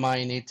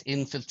 undermine it,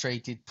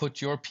 infiltrate it,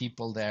 put your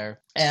people there.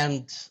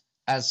 And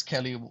as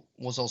Kelly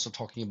was also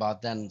talking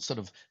about, then sort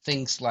of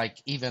things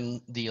like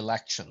even the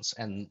elections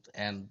and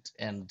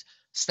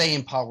stay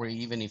in power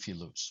even if you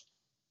lose,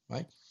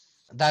 right?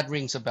 That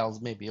rings a bell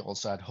maybe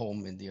also at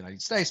home in the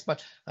United States,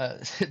 but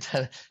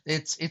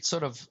it's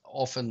sort of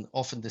often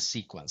the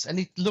sequence. And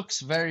it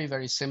looks very,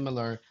 very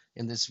similar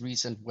in this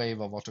recent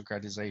wave of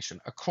autocratization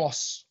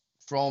across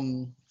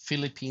from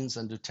Philippines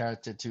and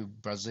Duterte to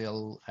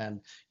Brazil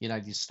and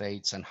United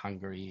States and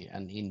Hungary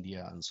and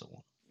India and so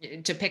on.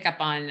 To pick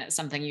up on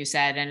something you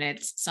said, and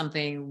it's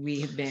something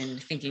we have been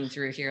thinking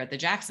through here at the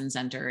Jackson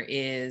Center,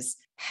 is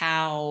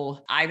how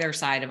either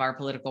side of our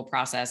political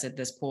process at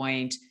this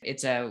point,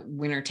 it's a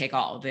winner take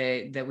all,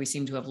 that we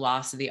seem to have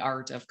lost the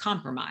art of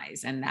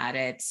compromise, and that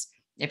it's,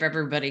 if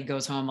everybody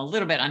goes home a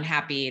little bit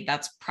unhappy,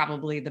 that's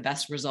probably the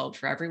best result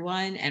for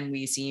everyone. And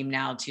we seem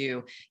now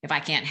to, if I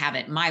can't have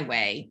it my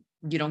way,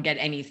 you don't get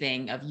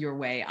anything of your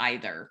way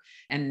either.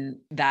 And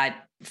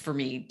that, for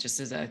me, just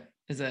as a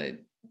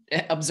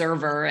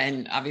observer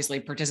and obviously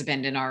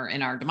participant in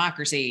our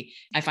democracy,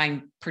 I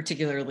find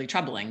particularly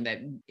troubling that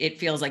it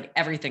feels like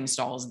everything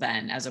stalls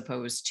then, as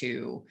opposed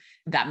to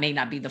that may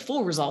not be the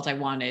full result I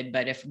wanted,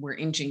 but if we're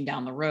inching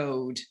down the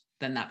road,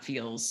 then that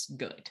feels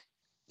good.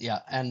 Yeah,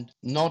 and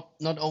not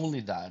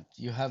only that,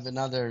 you have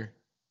another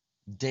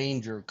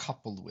danger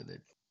coupled with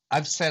it.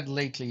 I've said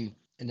lately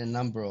in a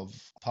number of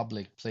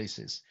public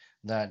places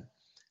that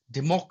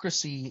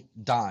democracy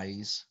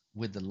dies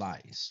with the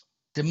lies.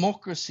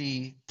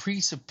 Democracy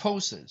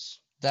presupposes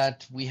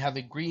that we have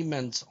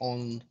agreements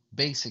on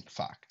basic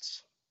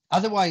facts.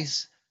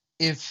 Otherwise,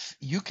 if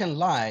you can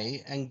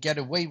lie and get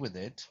away with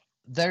it,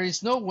 there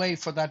is no way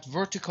for that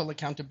vertical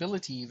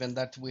accountability, even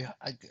that we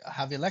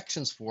have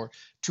elections for,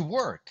 to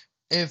work.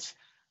 If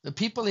the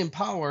people in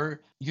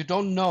power, you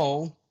don't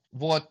know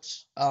what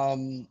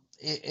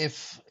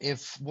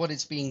if what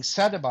is being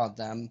said about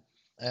them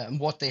and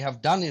what they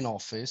have done in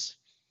office,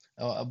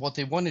 what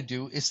they want to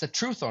do, is the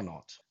truth or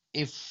not.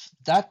 If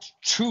that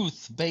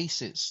truth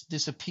basis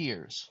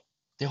disappears,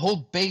 the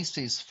whole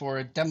basis for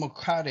a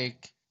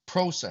democratic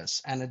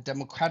process and a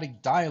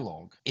democratic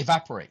dialogue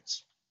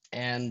evaporates,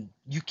 and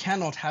you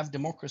cannot have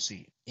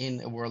democracy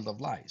in a world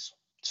of lies,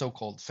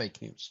 so-called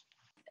fake news.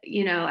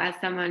 You know, as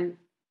someone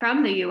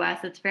from the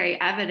US, it's very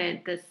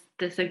evident this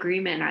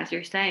disagreement, as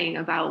you're saying,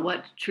 about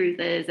what truth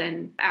is,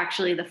 and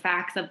actually the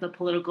facts of the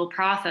political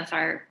process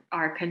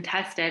are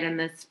contested, and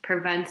this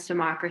prevents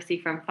democracy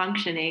from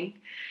functioning.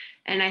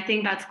 And I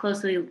think that's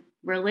closely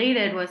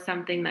related with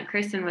something that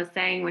Kristen was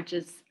saying, which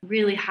is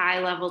really high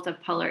levels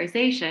of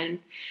polarization.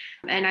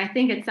 And I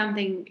think it's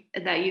something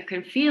that you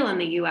can feel in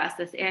the US,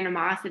 this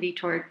animosity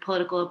toward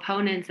political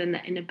opponents and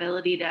the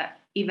inability to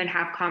even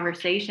have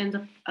conversations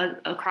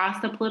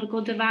across the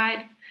political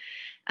divide.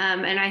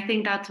 And I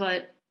think that's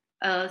what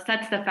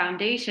sets the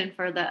foundation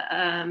for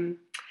the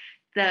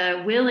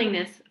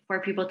willingness for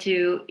people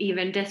to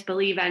even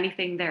disbelieve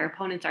anything their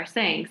opponents are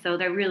saying. So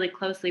they're really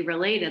closely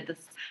related,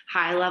 this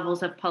high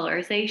levels of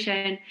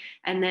polarization,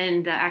 and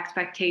then the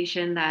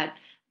expectation that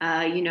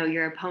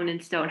your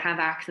opponents don't have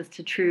access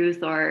to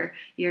truth, or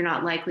you're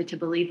not likely to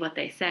believe what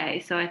they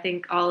say. So I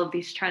think all of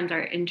these trends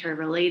are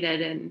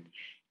interrelated, and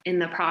in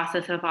the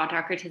process of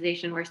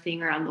autocratization we're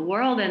seeing around the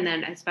world, and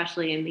then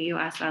especially in the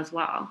US as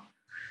well.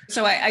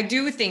 So I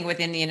do think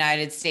within the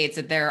United States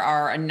that there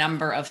are a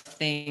number of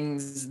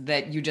things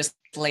that you just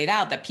laid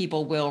out that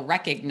people will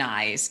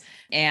recognize.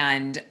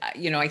 And,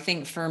 I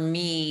think for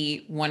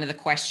me, one of the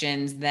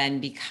questions then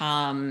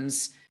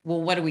becomes,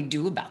 well, what do we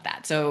do about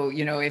that? So,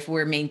 if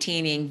we're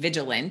maintaining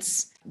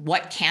vigilance,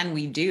 what can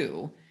we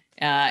do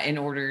in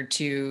order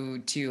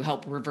to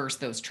help reverse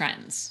those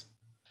trends?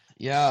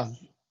 Yeah,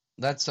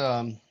 that's a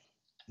 $1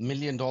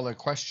 million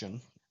question.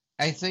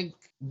 I think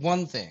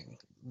one thing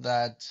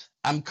that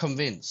I'm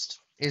convinced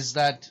is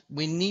that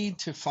we need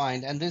to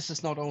find, and this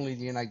is not only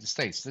the United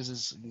States, this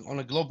is on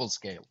a global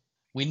scale,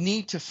 we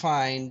need to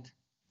find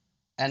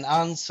an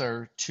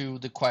answer to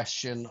the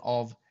question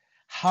of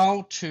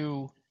how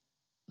to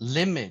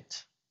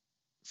limit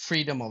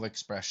freedom of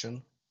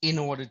expression in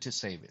order to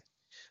save it.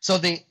 So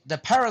the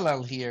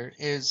parallel here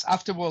is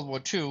after World War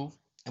II,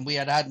 and we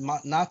had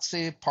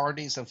Nazi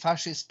parties and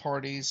fascist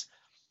parties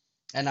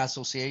and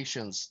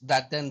associations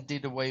that then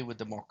did away with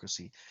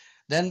democracy.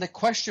 Then the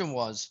question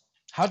was,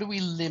 how do we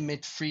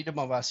limit freedom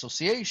of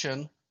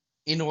association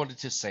in order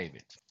to save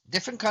it?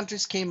 Different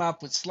countries came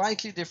up with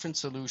slightly different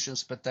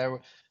solutions, but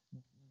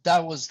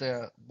that was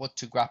what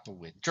to grapple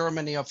with.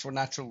 Germany, for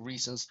natural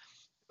reasons,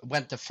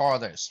 went the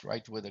farthest,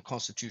 right, with a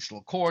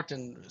constitutional court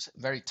and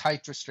very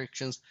tight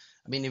restrictions.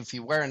 I mean, if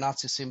you wear a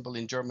Nazi symbol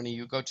in Germany,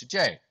 you go to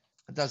jail.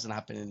 It doesn't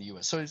happen in the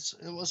US. So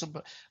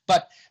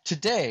but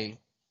today,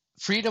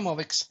 freedom of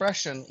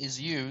expression is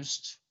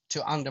used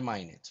to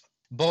undermine it,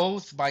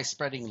 both by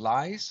spreading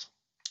lies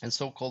and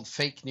so-called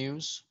fake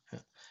news,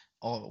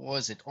 or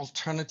was it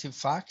alternative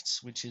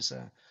facts, which is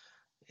a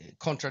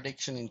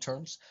contradiction in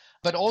terms,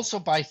 but also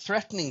by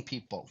threatening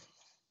people.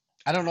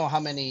 I don't know how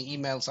many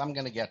emails I'm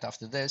going to get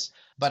after this,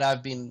 but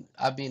I've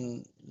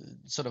been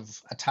sort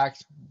of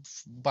attacked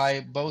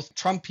by both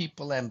Trump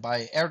people and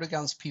by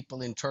Erdogan's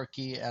people in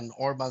Turkey and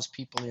Orban's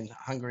people in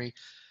Hungary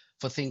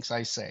for things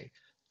I say,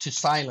 to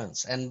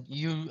silence. And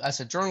you,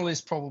 as a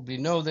journalist, probably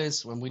know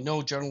this. When we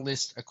know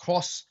journalists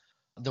across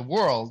the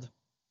world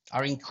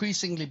are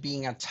increasingly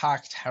being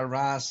attacked,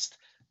 harassed,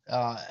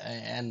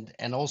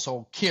 and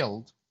also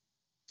killed.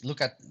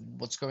 Look at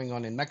what's going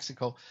on in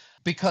Mexico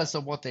because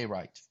of what they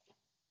write.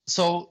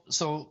 So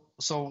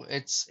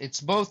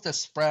it's both the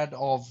spread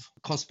of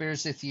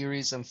conspiracy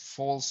theories and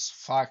false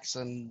facts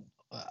and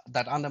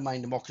that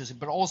undermine democracy,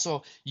 but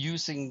also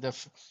using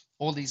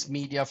all these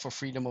media for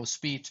freedom of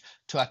speech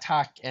to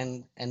attack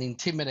and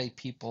intimidate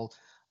people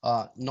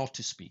not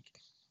to speak.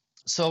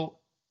 So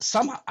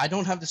somehow, I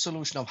don't have the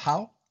solution of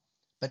how,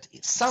 but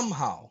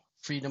somehow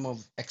freedom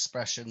of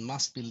expression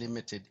must be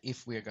limited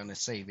if we're going to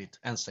save it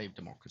and save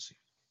democracy.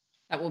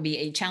 That will be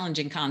a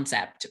challenging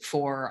concept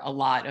for a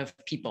lot of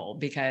people,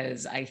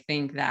 because I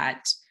think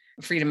that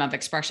freedom of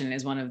expression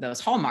is one of those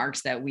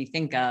hallmarks that we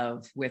think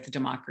of with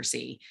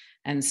democracy.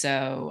 And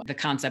so the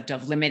concept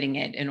of limiting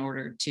it in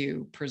order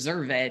to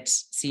preserve it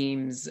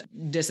seems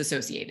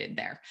disassociated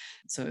there.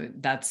 So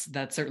that's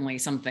certainly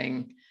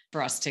something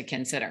for us to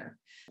consider.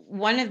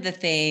 One of the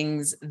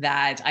things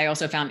that I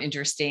also found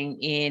interesting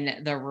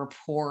in the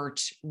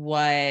report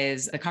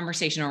was the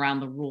conversation around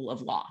the rule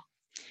of law.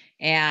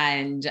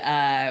 And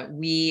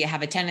we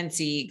have a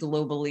tendency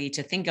globally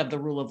to think of the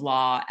rule of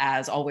law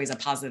as always a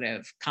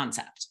positive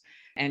concept.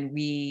 And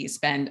we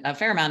spend a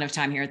fair amount of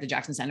time here at the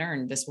Jackson Center,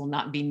 and this will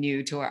not be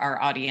new to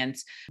our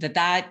audience,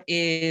 that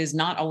is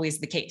not always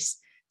the case.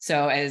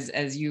 So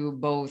as you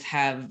both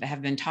have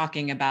been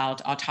talking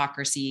about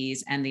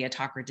autocracies and the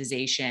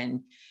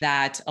autocratization,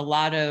 that a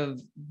lot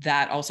of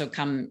that also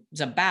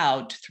comes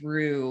about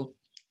through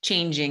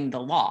changing the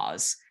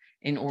laws.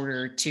 in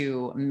order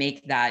to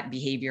make that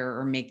behavior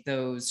or make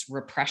those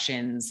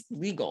repressions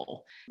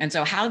legal. And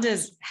so how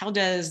does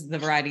the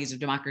Varieties of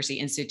Democracy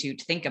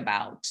Institute think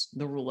about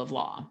the rule of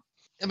law?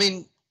 I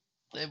mean,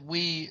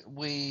 we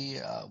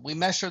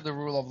measure the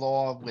rule of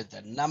law with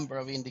a number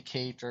of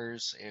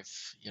indicators.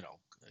 If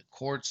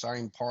courts are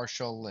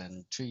impartial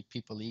and treat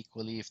people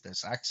equally, if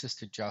there's access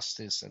to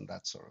justice and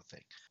that sort of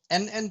thing.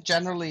 And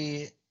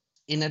generally,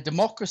 in a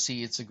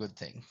democracy, it's a good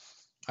thing,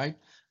 right?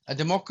 A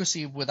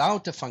democracy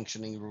without a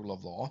functioning rule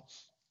of law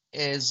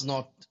is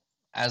not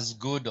as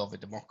good of a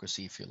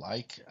democracy, if you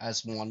like,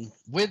 as one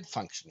with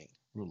functioning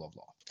rule of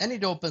law. And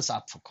it opens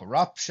up for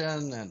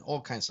corruption and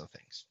all kinds of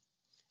things.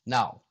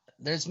 Now,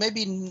 there's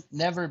maybe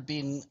never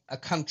been a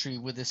country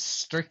with a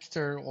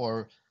stricter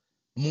or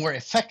more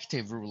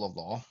effective rule of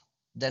law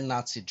than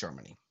Nazi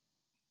Germany.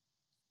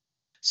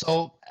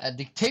 So a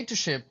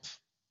dictatorship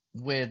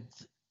with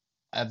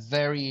a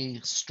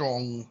very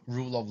strong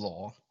rule of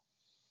law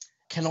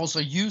can also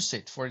use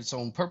it for its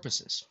own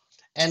purposes.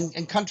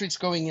 And countries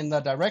going in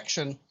that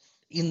direction,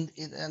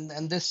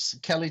 and this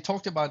Kelly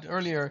talked about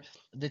earlier,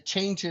 the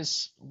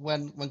changes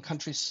when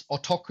countries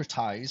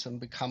autocratize and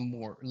become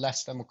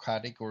less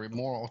democratic or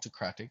more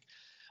autocratic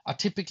are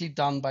typically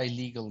done by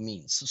legal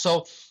means.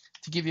 So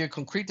to give you a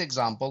concrete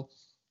example,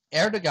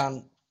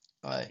 Erdogan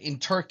in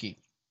Turkey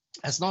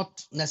has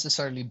not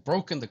necessarily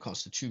broken the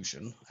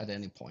constitution at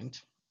any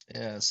point.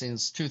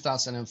 Since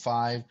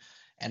 2005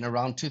 and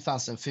around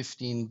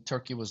 2015,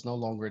 Turkey was no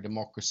longer a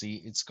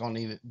democracy. It's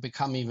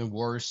become even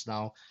worse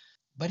now.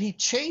 But he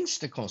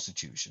changed the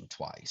constitution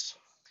twice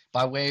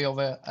by way of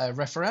a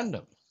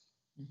referendum.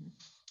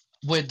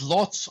 With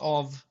lots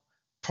of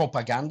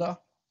propaganda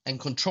and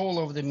control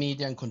over the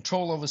media and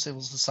control over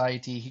civil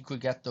society. He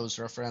could get those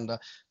referenda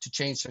to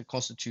change the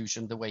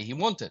constitution the way he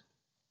wanted,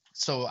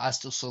 so as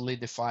to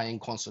solidify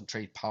and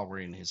concentrate power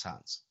in his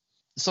hands.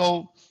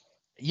 So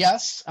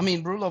yes, I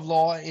mean, rule of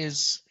law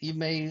is, you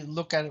may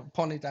look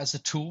upon it as a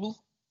tool.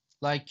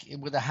 Like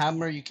with a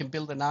hammer, you can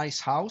build a nice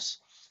house,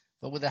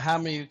 but with a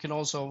hammer, you can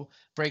also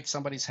break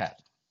somebody's head.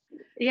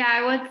 Yeah,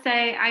 I would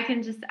say I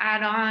can just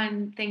add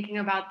on, thinking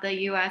about the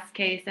U.S.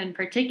 case in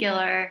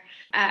particular.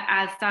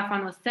 As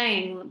Stefan was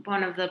saying,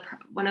 one of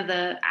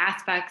the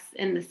aspects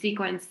in the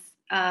sequence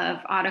of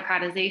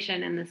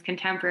autocratization in this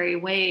contemporary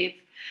wave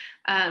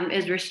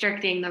is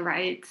restricting the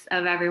rights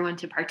of everyone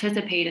to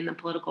participate in the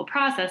political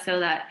process, so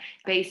that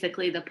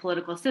basically the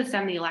political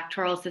system, the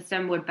electoral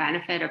system, would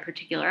benefit a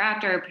particular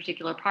actor, a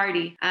particular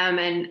party.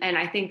 And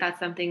I think that's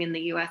something in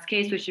the U.S.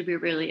 case we should be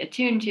really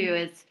attuned to,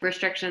 is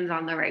restrictions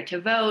on the right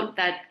to vote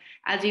that,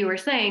 as you were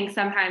saying,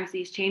 sometimes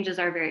these changes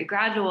are very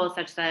gradual,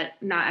 such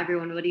that not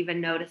everyone would even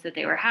notice that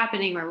they were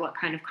happening or what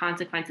kind of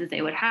consequences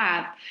they would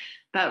have.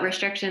 But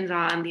restrictions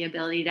on the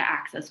ability to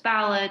access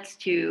ballots,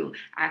 to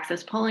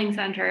access polling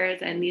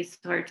centers, and these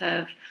sorts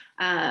of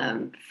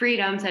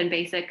freedoms and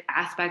basic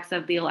aspects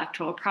of the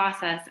electoral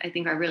process, I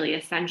think, are really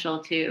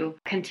essential to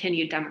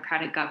continued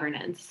democratic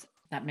governance.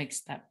 That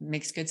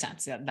makes good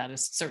sense. That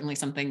is certainly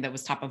something that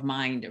was top of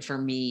mind for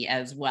me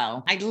as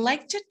well. I'd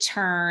like to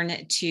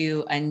turn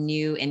to a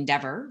new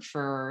endeavor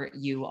for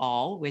you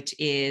all, which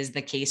is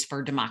the Case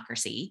for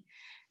Democracy,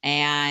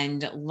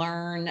 and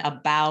learn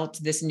about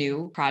this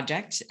new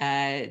project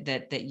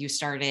that you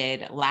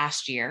started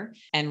last year,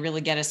 and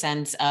really get a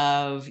sense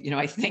of,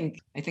 I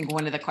think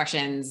one of the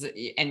questions,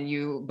 and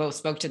you both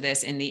spoke to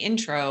this in the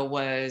intro,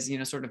 was,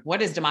 sort of,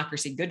 what is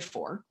democracy good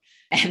for?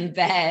 And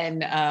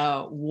then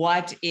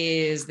what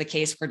is the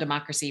Case for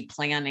Democracy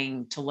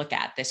planning to look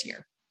at this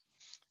year?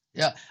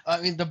 Yeah, I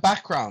mean, the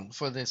background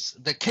for this,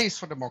 the Case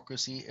for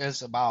Democracy,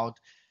 is about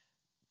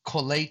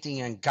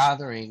collating and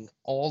gathering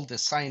all the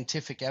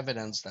scientific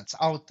evidence that's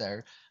out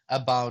there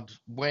about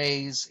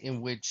ways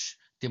in which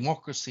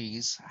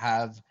democracies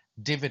have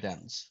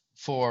dividends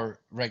for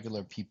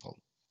regular people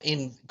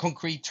in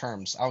concrete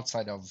terms,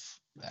 outside of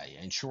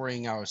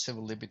ensuring our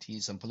civil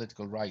liberties and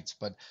political rights,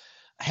 but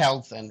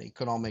health and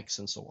economics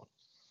and so on.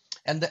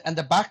 And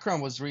the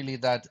background was really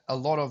that a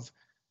lot of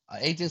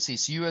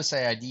agencies,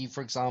 USAID,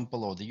 for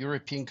example, or the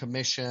European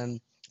Commission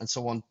and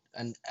so on,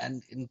 and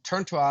in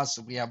turn to us,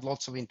 we have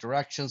lots of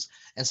interactions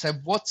and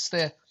said, what's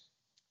the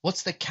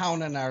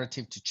counter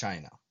narrative to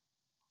China?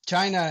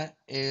 China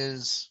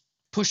is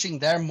pushing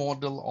their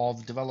model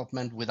of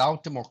development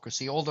without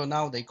democracy, although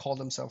now they call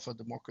themselves a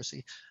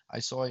democracy. I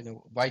saw in a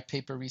white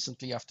paper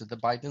recently after the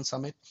Biden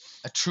summit,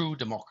 a true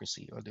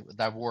democracy, or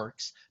that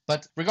works.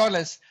 But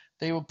regardless,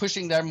 they were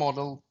pushing their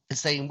model and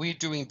saying, we're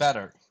doing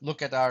better.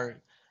 Look at our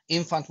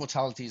infant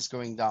mortality is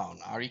going down.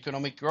 Our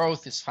economic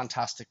growth is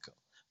fantastic.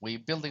 We're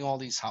building all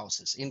these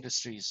houses,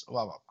 industries,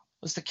 blah, blah, blah.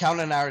 What's the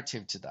counter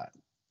narrative to that?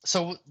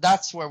 So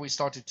that's where we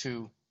started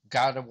to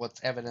gather what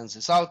evidence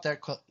is out there,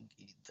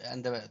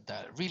 and the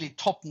really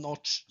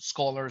top-notch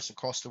scholars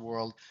across the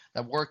world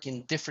that work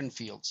in different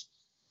fields.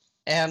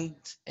 And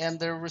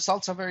the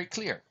results are very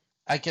clear.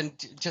 I can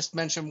just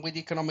mention with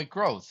economic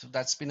growth,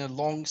 that's been a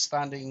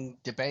long-standing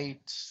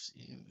debate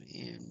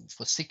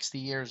for 60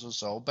 years or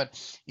so, but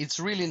it's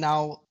really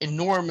now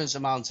enormous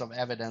amounts of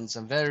evidence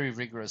and very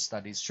rigorous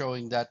studies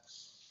showing that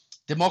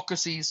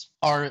Democracies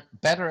are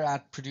better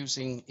at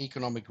producing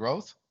economic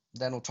growth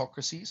than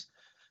autocracies.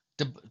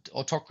 The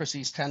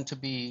autocracies tend to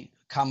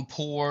become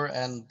poor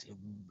and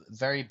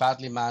very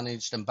badly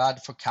managed and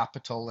bad for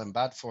capital and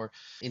bad for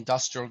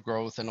industrial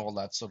growth and all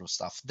that sort of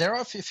stuff. There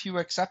are a few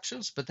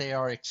exceptions, but they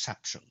are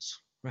exceptions,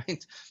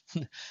 right?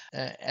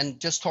 And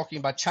just talking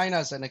about China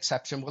as an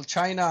exception, well,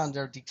 China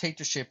under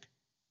dictatorship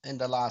in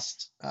the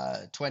last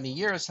 20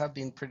 years have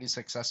been pretty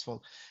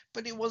successful,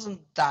 but it wasn't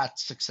that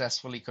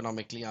successful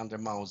economically under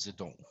Mao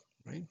Zedong,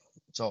 right?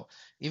 So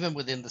even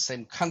within the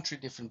same country,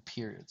 different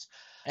periods.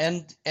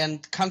 And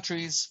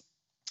countries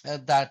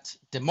that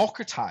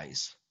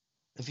democratize,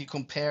 if you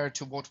compare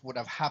to what would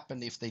have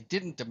happened if they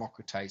didn't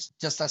democratize,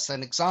 just as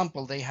an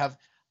example, they have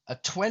a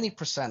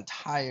 20%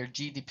 higher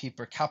GDP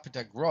per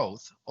capita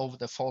growth over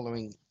the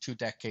following 2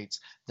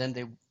 decades than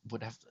they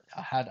would have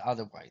had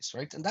otherwise,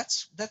 right? And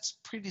that's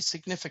pretty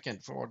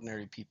significant for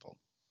ordinary people.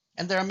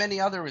 And there are many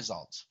other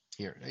results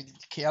here.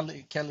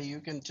 Kelly, you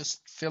can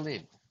just fill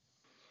in.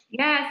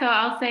 Yeah, so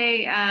I'll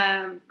say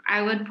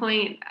I would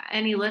point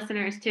any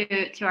listeners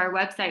to our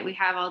website. We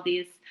have all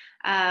these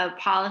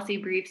policy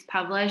briefs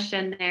published,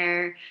 and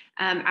they're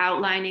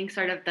outlining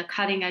sort of the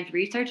cutting edge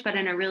research, but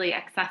in a really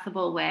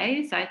accessible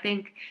way. So I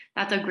think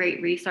that's a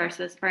great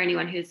resource for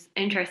anyone who's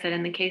interested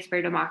in the case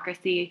for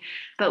democracy.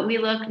 But we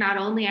look not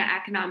only at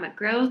economic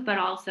growth, but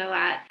also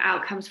at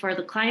outcomes for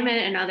the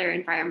climate and other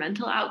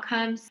environmental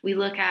outcomes. We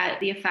look at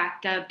the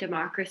effect of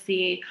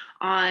democracy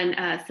on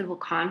civil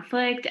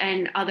conflict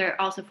and other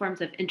also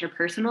forms of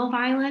interpersonal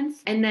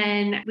violence. And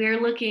then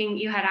we're looking,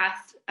 you had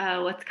asked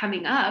what's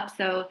coming up.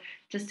 So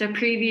just to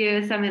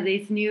preview some of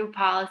these new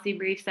policy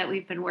briefs that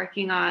we've been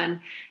working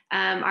on,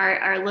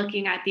 are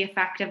looking at the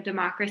effect of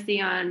democracy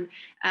on,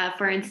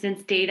 for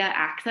instance, data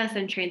access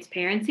and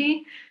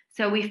transparency.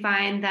 So we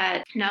find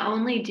that not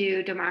only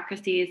do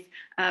democracies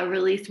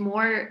release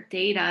more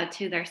data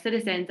to their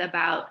citizens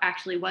about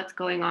actually what's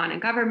going on in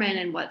government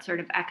and what sort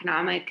of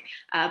economic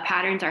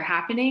patterns are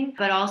happening,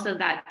 but also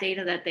that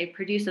data that they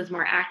produce is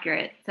more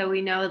accurate. So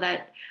we know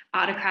that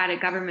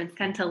autocratic governments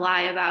tend to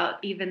lie about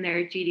even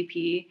their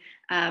GDP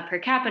per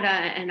capita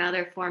and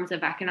other forms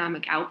of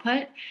economic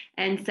output.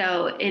 And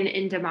so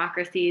in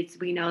democracies,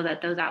 we know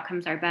that those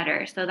outcomes are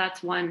better. So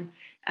that's one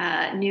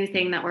new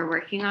thing that we're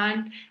working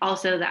on.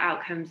 Also, the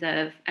outcomes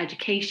of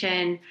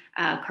education,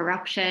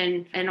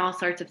 corruption, and all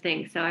sorts of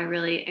things. So I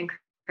really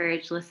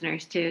encourage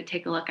listeners to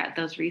take a look at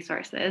those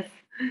resources.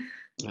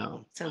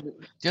 No. So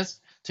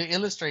just to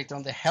illustrate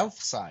on the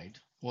health side,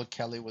 what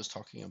Kelly was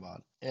talking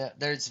about,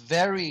 there's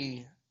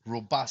very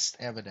robust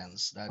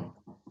evidence that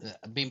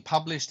been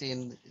published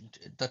in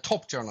the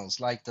top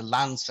journals like the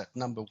Lancet,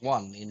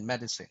 #1 in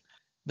medicine,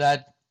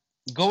 that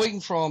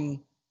going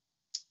from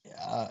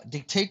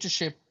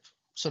dictatorship,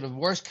 sort of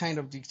worst kind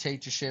of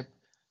dictatorship,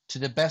 to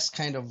the best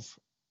kind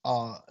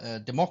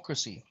of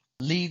democracy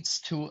leads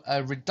to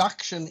a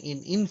reduction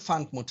in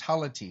infant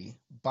mortality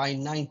by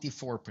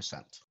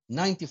 94%.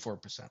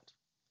 94%.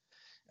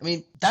 I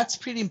mean, that's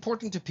pretty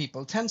important to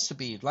people. It tends to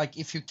be like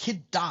if your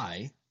kid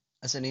die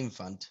as an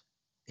infant,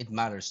 it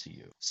matters to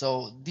you.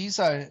 So these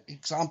are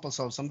examples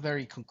of some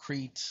very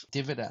concrete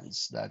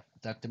dividends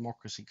that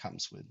democracy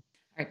comes with.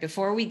 All right,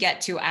 before we get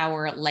to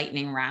our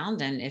lightning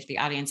round, and if the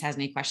audience has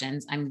any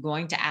questions, I'm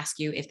going to ask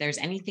you if there's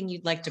anything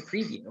you'd like to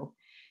preview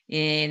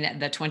in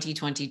the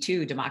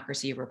 2022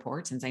 Democracy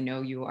Report, since I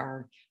know you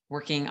are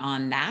working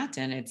on that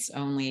and it's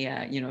only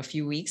a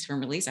few weeks from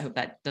release. I hope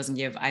that doesn't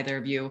give either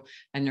of you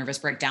a nervous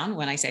breakdown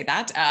when I say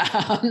that.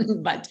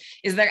 But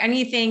is there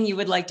anything you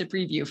would like to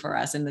preview for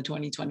us in the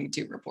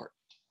 2022 report?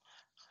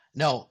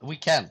 No, we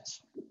can't.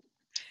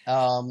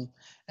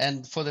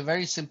 And for the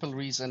very simple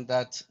reason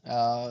that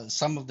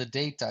some of the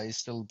data is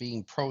still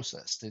being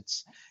processed.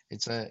 It's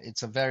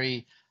a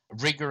very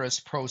rigorous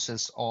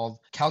process of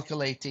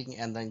calculating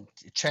and then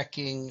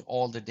checking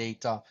all the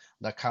data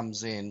that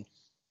comes in.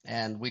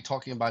 And we're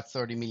talking about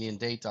 30 million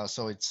data,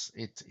 so it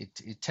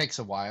takes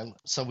a while.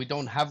 So we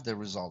don't have the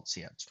results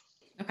yet.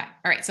 Okay.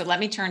 All right. So let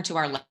me turn to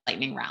our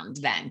lightning round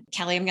then.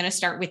 Kelly, I'm going to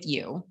start with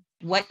you.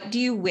 What do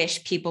you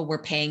wish people were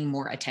paying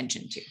more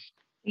attention to?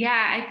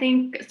 Yeah, I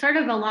think sort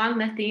of along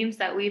the themes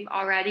that we've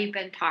already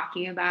been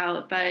talking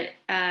about, but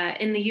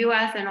in the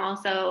US and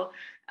also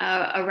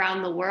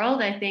around the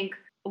world, I think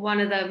one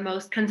of the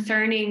most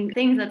concerning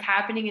things that's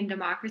happening in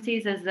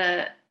democracies is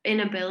the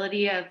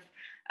inability of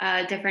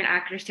different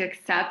actors to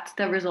accept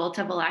the results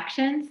of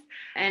elections.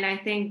 And I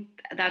think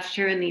that's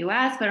true in the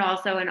US, but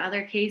also in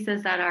other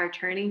cases that are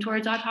turning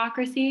towards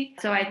autocracy.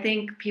 So I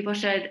think people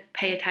should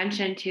pay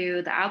attention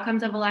to the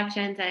outcomes of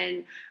elections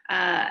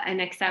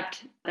and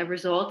accept the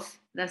results.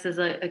 This is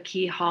a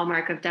key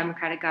hallmark of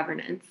democratic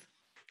governance.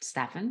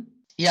 Stefan?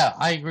 Yeah,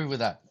 I agree with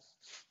that.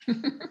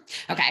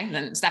 Okay,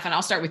 then Stefan,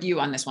 I'll start with you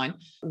on this one.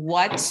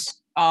 What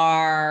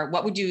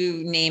would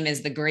you name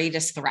as the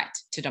greatest threat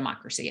to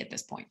democracy at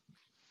this point?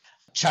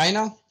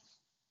 China,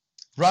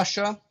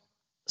 Russia,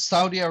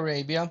 Saudi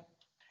Arabia,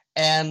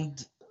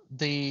 and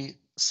the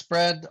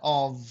spread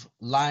of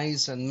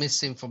lies and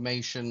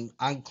misinformation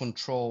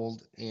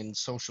uncontrolled in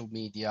social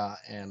media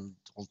and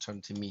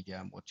alternative media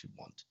and what you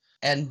want.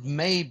 And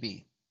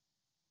maybe,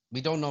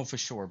 we don't know for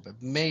sure, but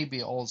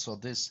maybe also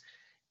this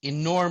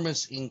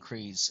enormous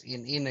increase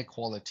in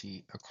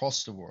inequality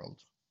across the world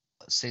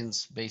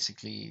since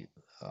basically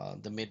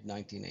the mid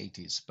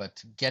 1980s,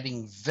 but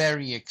getting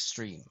very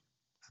extreme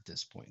at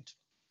this point.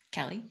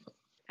 Kelly?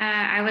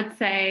 I would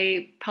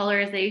say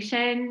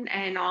polarization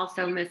and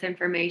also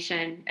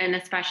misinformation, and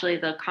especially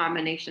the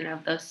combination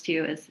of those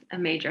two is a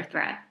major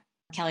threat.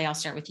 Kelly, I'll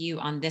start with you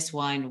on this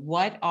one.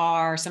 What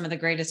are some of the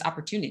greatest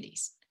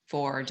opportunities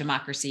for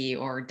democracy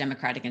or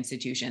democratic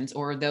institutions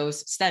or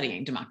those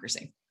studying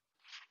democracy?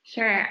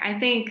 Sure. I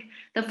think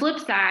the flip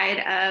side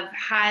of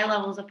high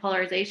levels of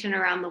polarization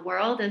around the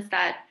world is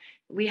that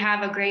we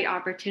have a great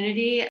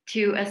opportunity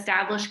to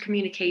establish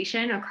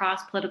communication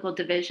across political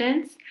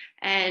divisions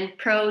and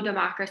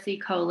pro-democracy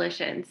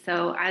coalitions.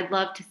 So I'd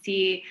love to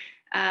see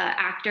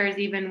actors,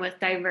 even with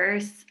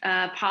diverse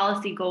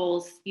policy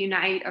goals,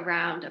 unite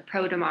around a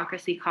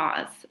pro-democracy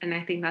cause. And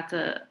I think that's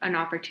an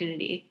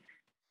opportunity.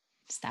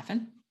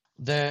 Stefan?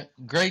 The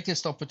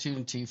greatest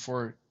opportunity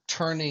for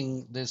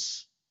turning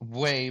this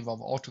wave of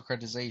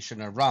autocratization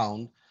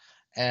around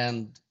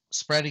and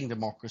spreading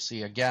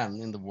democracy again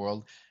in the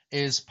world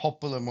is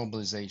popular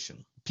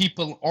mobilization.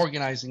 People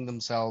organizing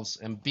themselves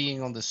and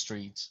being on the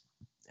streets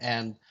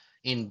and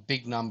in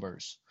big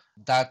numbers.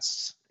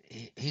 That's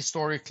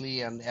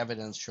historically, and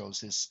evidence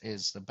shows,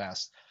 is the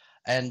best.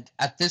 And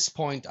at this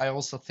point, I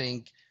also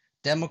think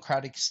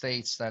democratic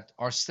states that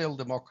are still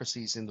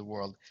democracies in the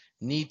world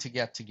need to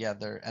get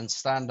together and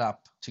stand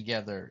up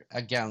together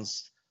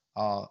against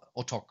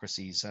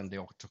autocracies and the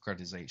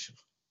autocratization.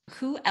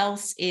 Who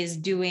else is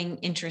doing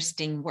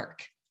interesting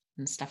work?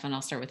 And Stefan,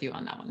 I'll start with you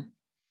on that one.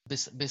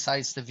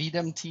 Besides the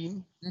VDEM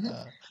team.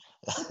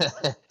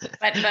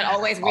 But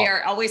always, we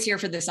are always here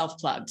for the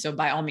self-plug. So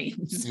by all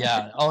means.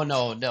 Yeah. Oh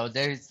no.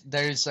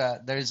 There's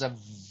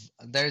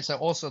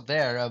also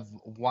there a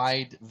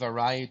wide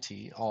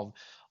variety of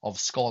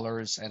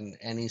scholars and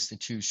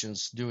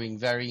institutions doing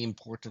very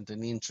important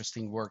and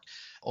interesting work.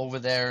 Over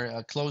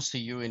there, close to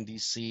you in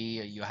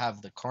DC, you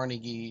have the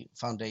Carnegie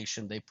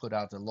Foundation. They put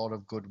out a lot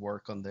of good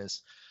work on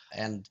this.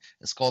 And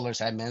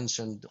scholars I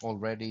mentioned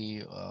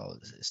already,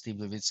 Steve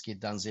Levitsky,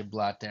 Dan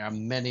Ziblatt, there are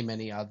many,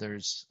 many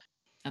others.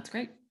 That's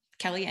great.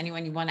 Kelly,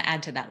 anyone you want to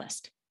add to that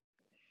list?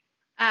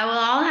 Well,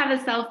 I'll have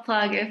a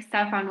self-plug if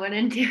Stefan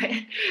wouldn't do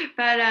it.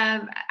 But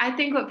I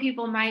think what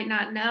people might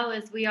not know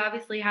is we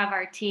obviously have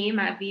our team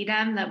at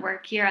VDEM that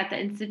work here at the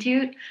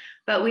Institute,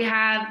 but we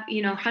have,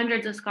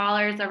 hundreds of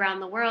scholars around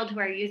the world who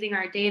are using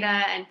our data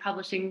and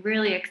publishing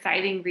really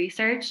exciting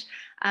research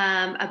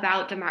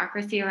about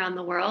democracy around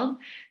the world.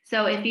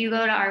 So if you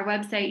go to our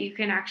website, you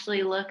can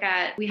actually look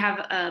at, we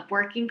have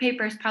working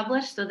papers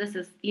published. So this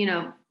is,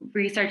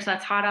 research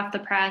that's hot off the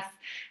press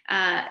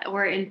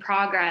or in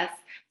progress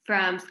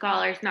from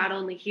scholars not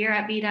only here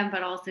at VDEM,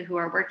 but also who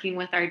are working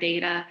with our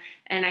data.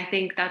 And I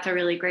think that's a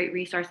really great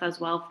resource as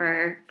well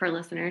for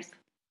listeners.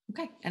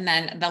 Okay. And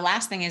then the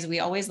last thing is we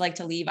always like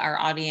to leave our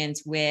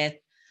audience with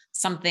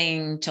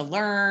something to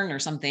learn or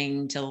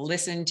something to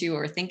listen to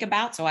or think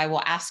about. So I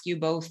will ask you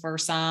both for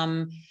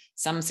some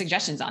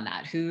suggestions on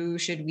that. Who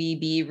should we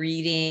be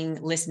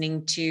reading,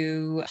 listening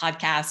to,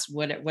 podcasts,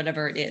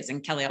 whatever it is?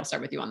 And Kelly, I'll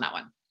start with you on that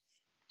one.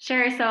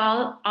 Sure. So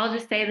I'll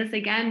just say this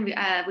again.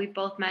 We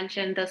both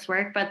mentioned this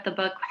work, but the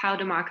book How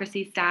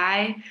Democracies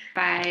Die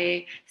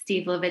by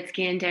Steve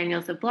Levitsky and Daniel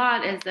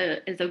Ziblatt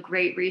is a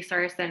great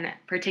resource and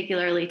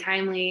particularly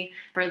timely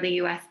for the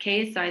U.S.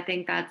 case. So I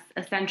think that's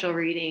essential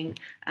reading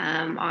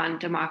on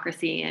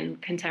democracy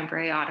and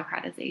contemporary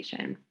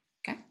autocratization.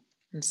 Okay.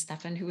 And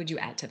Stefan, who would you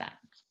add to that?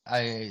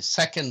 I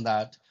second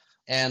that.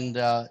 And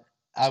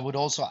I would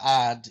also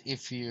add,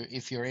 if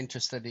you're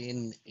interested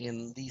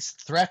in these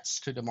threats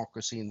to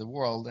democracy in the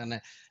world, and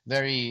a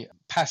very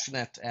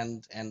passionate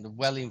and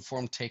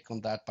well-informed take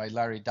on that by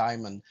Larry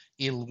Diamond,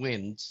 Ill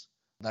Winds,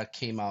 that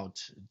came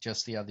out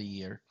just the other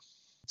year.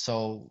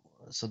 So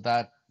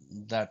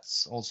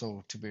that's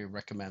also to be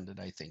recommended,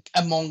 I think,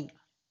 among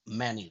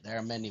many. There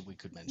are many we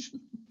could mention.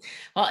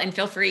 Well, and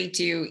feel free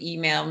to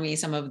email me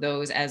some of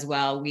those as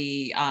well.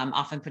 We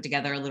often put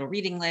together a little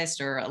reading list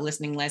or a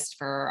listening list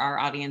for our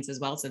audience as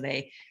well, so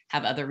they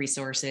have other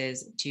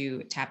resources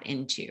to tap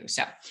into.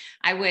 So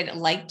I would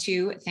like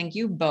to thank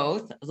you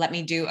both. Let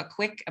me do a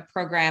quick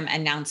program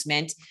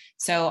announcement.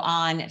 So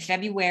on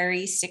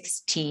February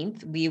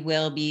 16th, we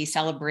will be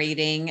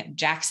celebrating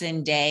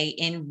Jackson Day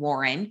in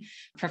Warren.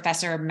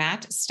 Professor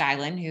Matt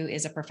Stylen, who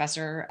is a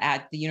professor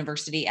at the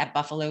University at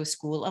Buffalo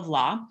School of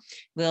Law,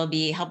 will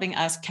be helping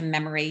us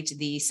commemorate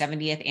the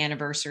 70th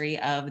anniversary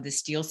of the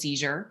Steele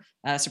seizure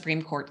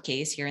Supreme Court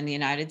case here in the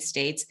United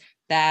States.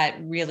 That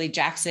really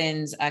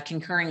Jackson's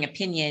concurring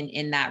opinion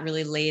in that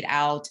really laid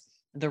out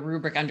the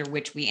rubric under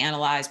which we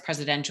analyze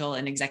presidential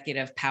and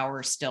executive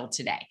power still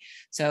today.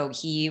 So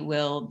he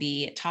will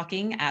be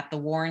talking at the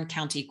Warren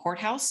County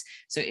Courthouse.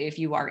 So if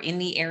you are in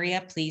the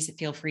area, please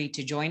feel free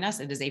to join us.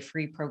 It is a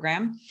free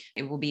program.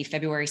 It will be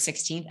February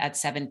 16th at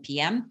 7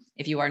 p.m.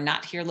 If you are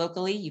not here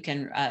locally, you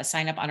can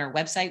sign up on our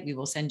website. We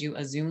will send you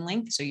a Zoom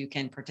link so you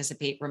can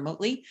participate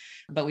remotely,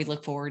 but we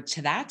look forward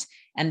to that.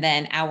 And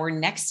then our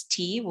next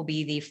tea will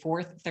be the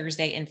fourth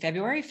Thursday in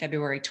February,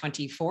 February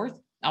 24th.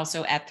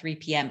 Also at 3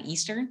 p.m.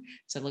 Eastern.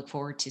 So look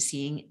forward to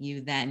seeing you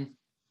then.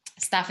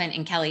 Stefan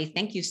and Kelly,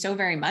 thank you so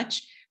very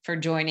much for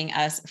joining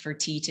us for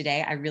tea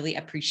today. I really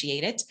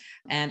appreciate it.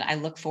 And I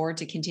look forward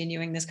to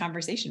continuing this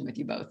conversation with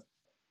you both.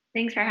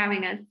 Thanks for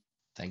having us.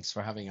 Thanks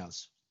for having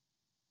us.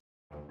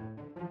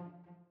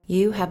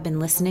 You have been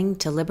listening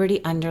to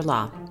Liberty Under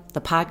Law,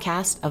 the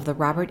podcast of the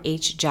Robert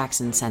H.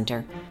 Jackson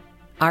Center.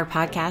 Our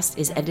podcast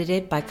is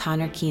edited by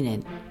Connor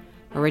Keenan.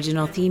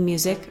 Original theme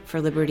music for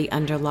Liberty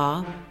Under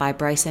Law by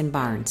Bryson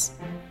Barnes.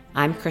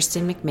 I'm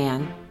Kristen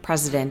McMahon,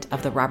 president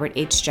of the Robert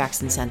H.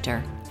 Jackson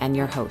Center, and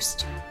your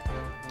host.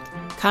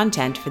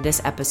 Content for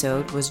this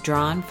episode was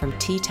drawn from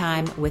Tea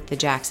Time with the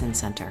Jackson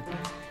Center,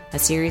 a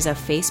series of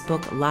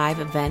Facebook Live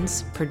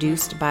events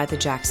produced by the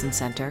Jackson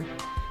Center,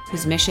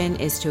 whose mission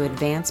is to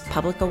advance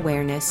public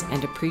awareness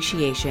and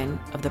appreciation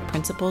of the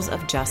principles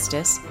of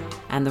justice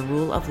and the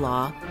rule of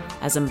law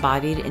as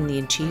embodied in the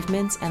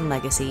achievements and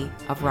legacy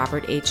of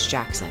Robert H.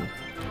 Jackson,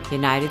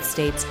 United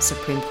States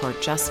Supreme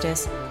Court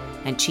Justice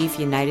and Chief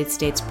United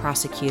States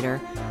Prosecutor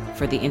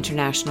for the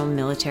International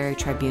Military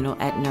Tribunal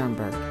at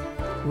Nuremberg.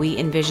 We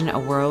envision a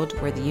world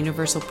where the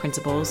universal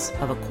principles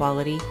of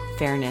equality,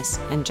 fairness,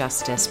 and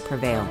justice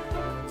prevail.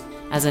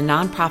 As a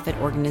nonprofit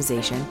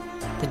organization,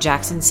 the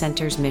Jackson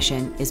Center's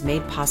mission is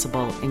made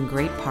possible in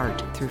great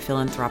part through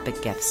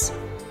philanthropic gifts.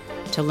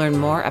 To learn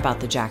more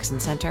about the Jackson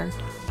Center,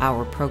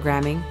 our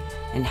programming,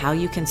 and how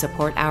you can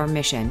support our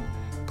mission,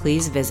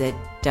 please visit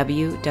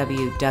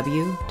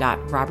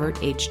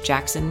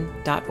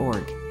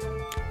www.roberthjackson.org.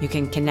 You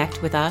can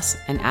connect with us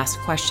and ask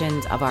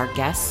questions of our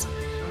guests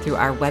through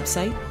our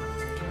website.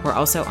 We're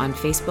also on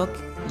Facebook,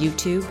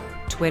 YouTube,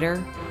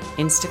 Twitter,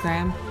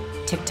 Instagram,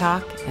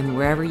 TikTok, and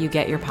wherever you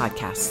get your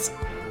podcasts.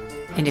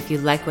 And if you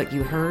like what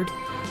you heard,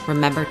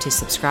 remember to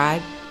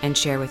subscribe and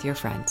share with your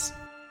friends.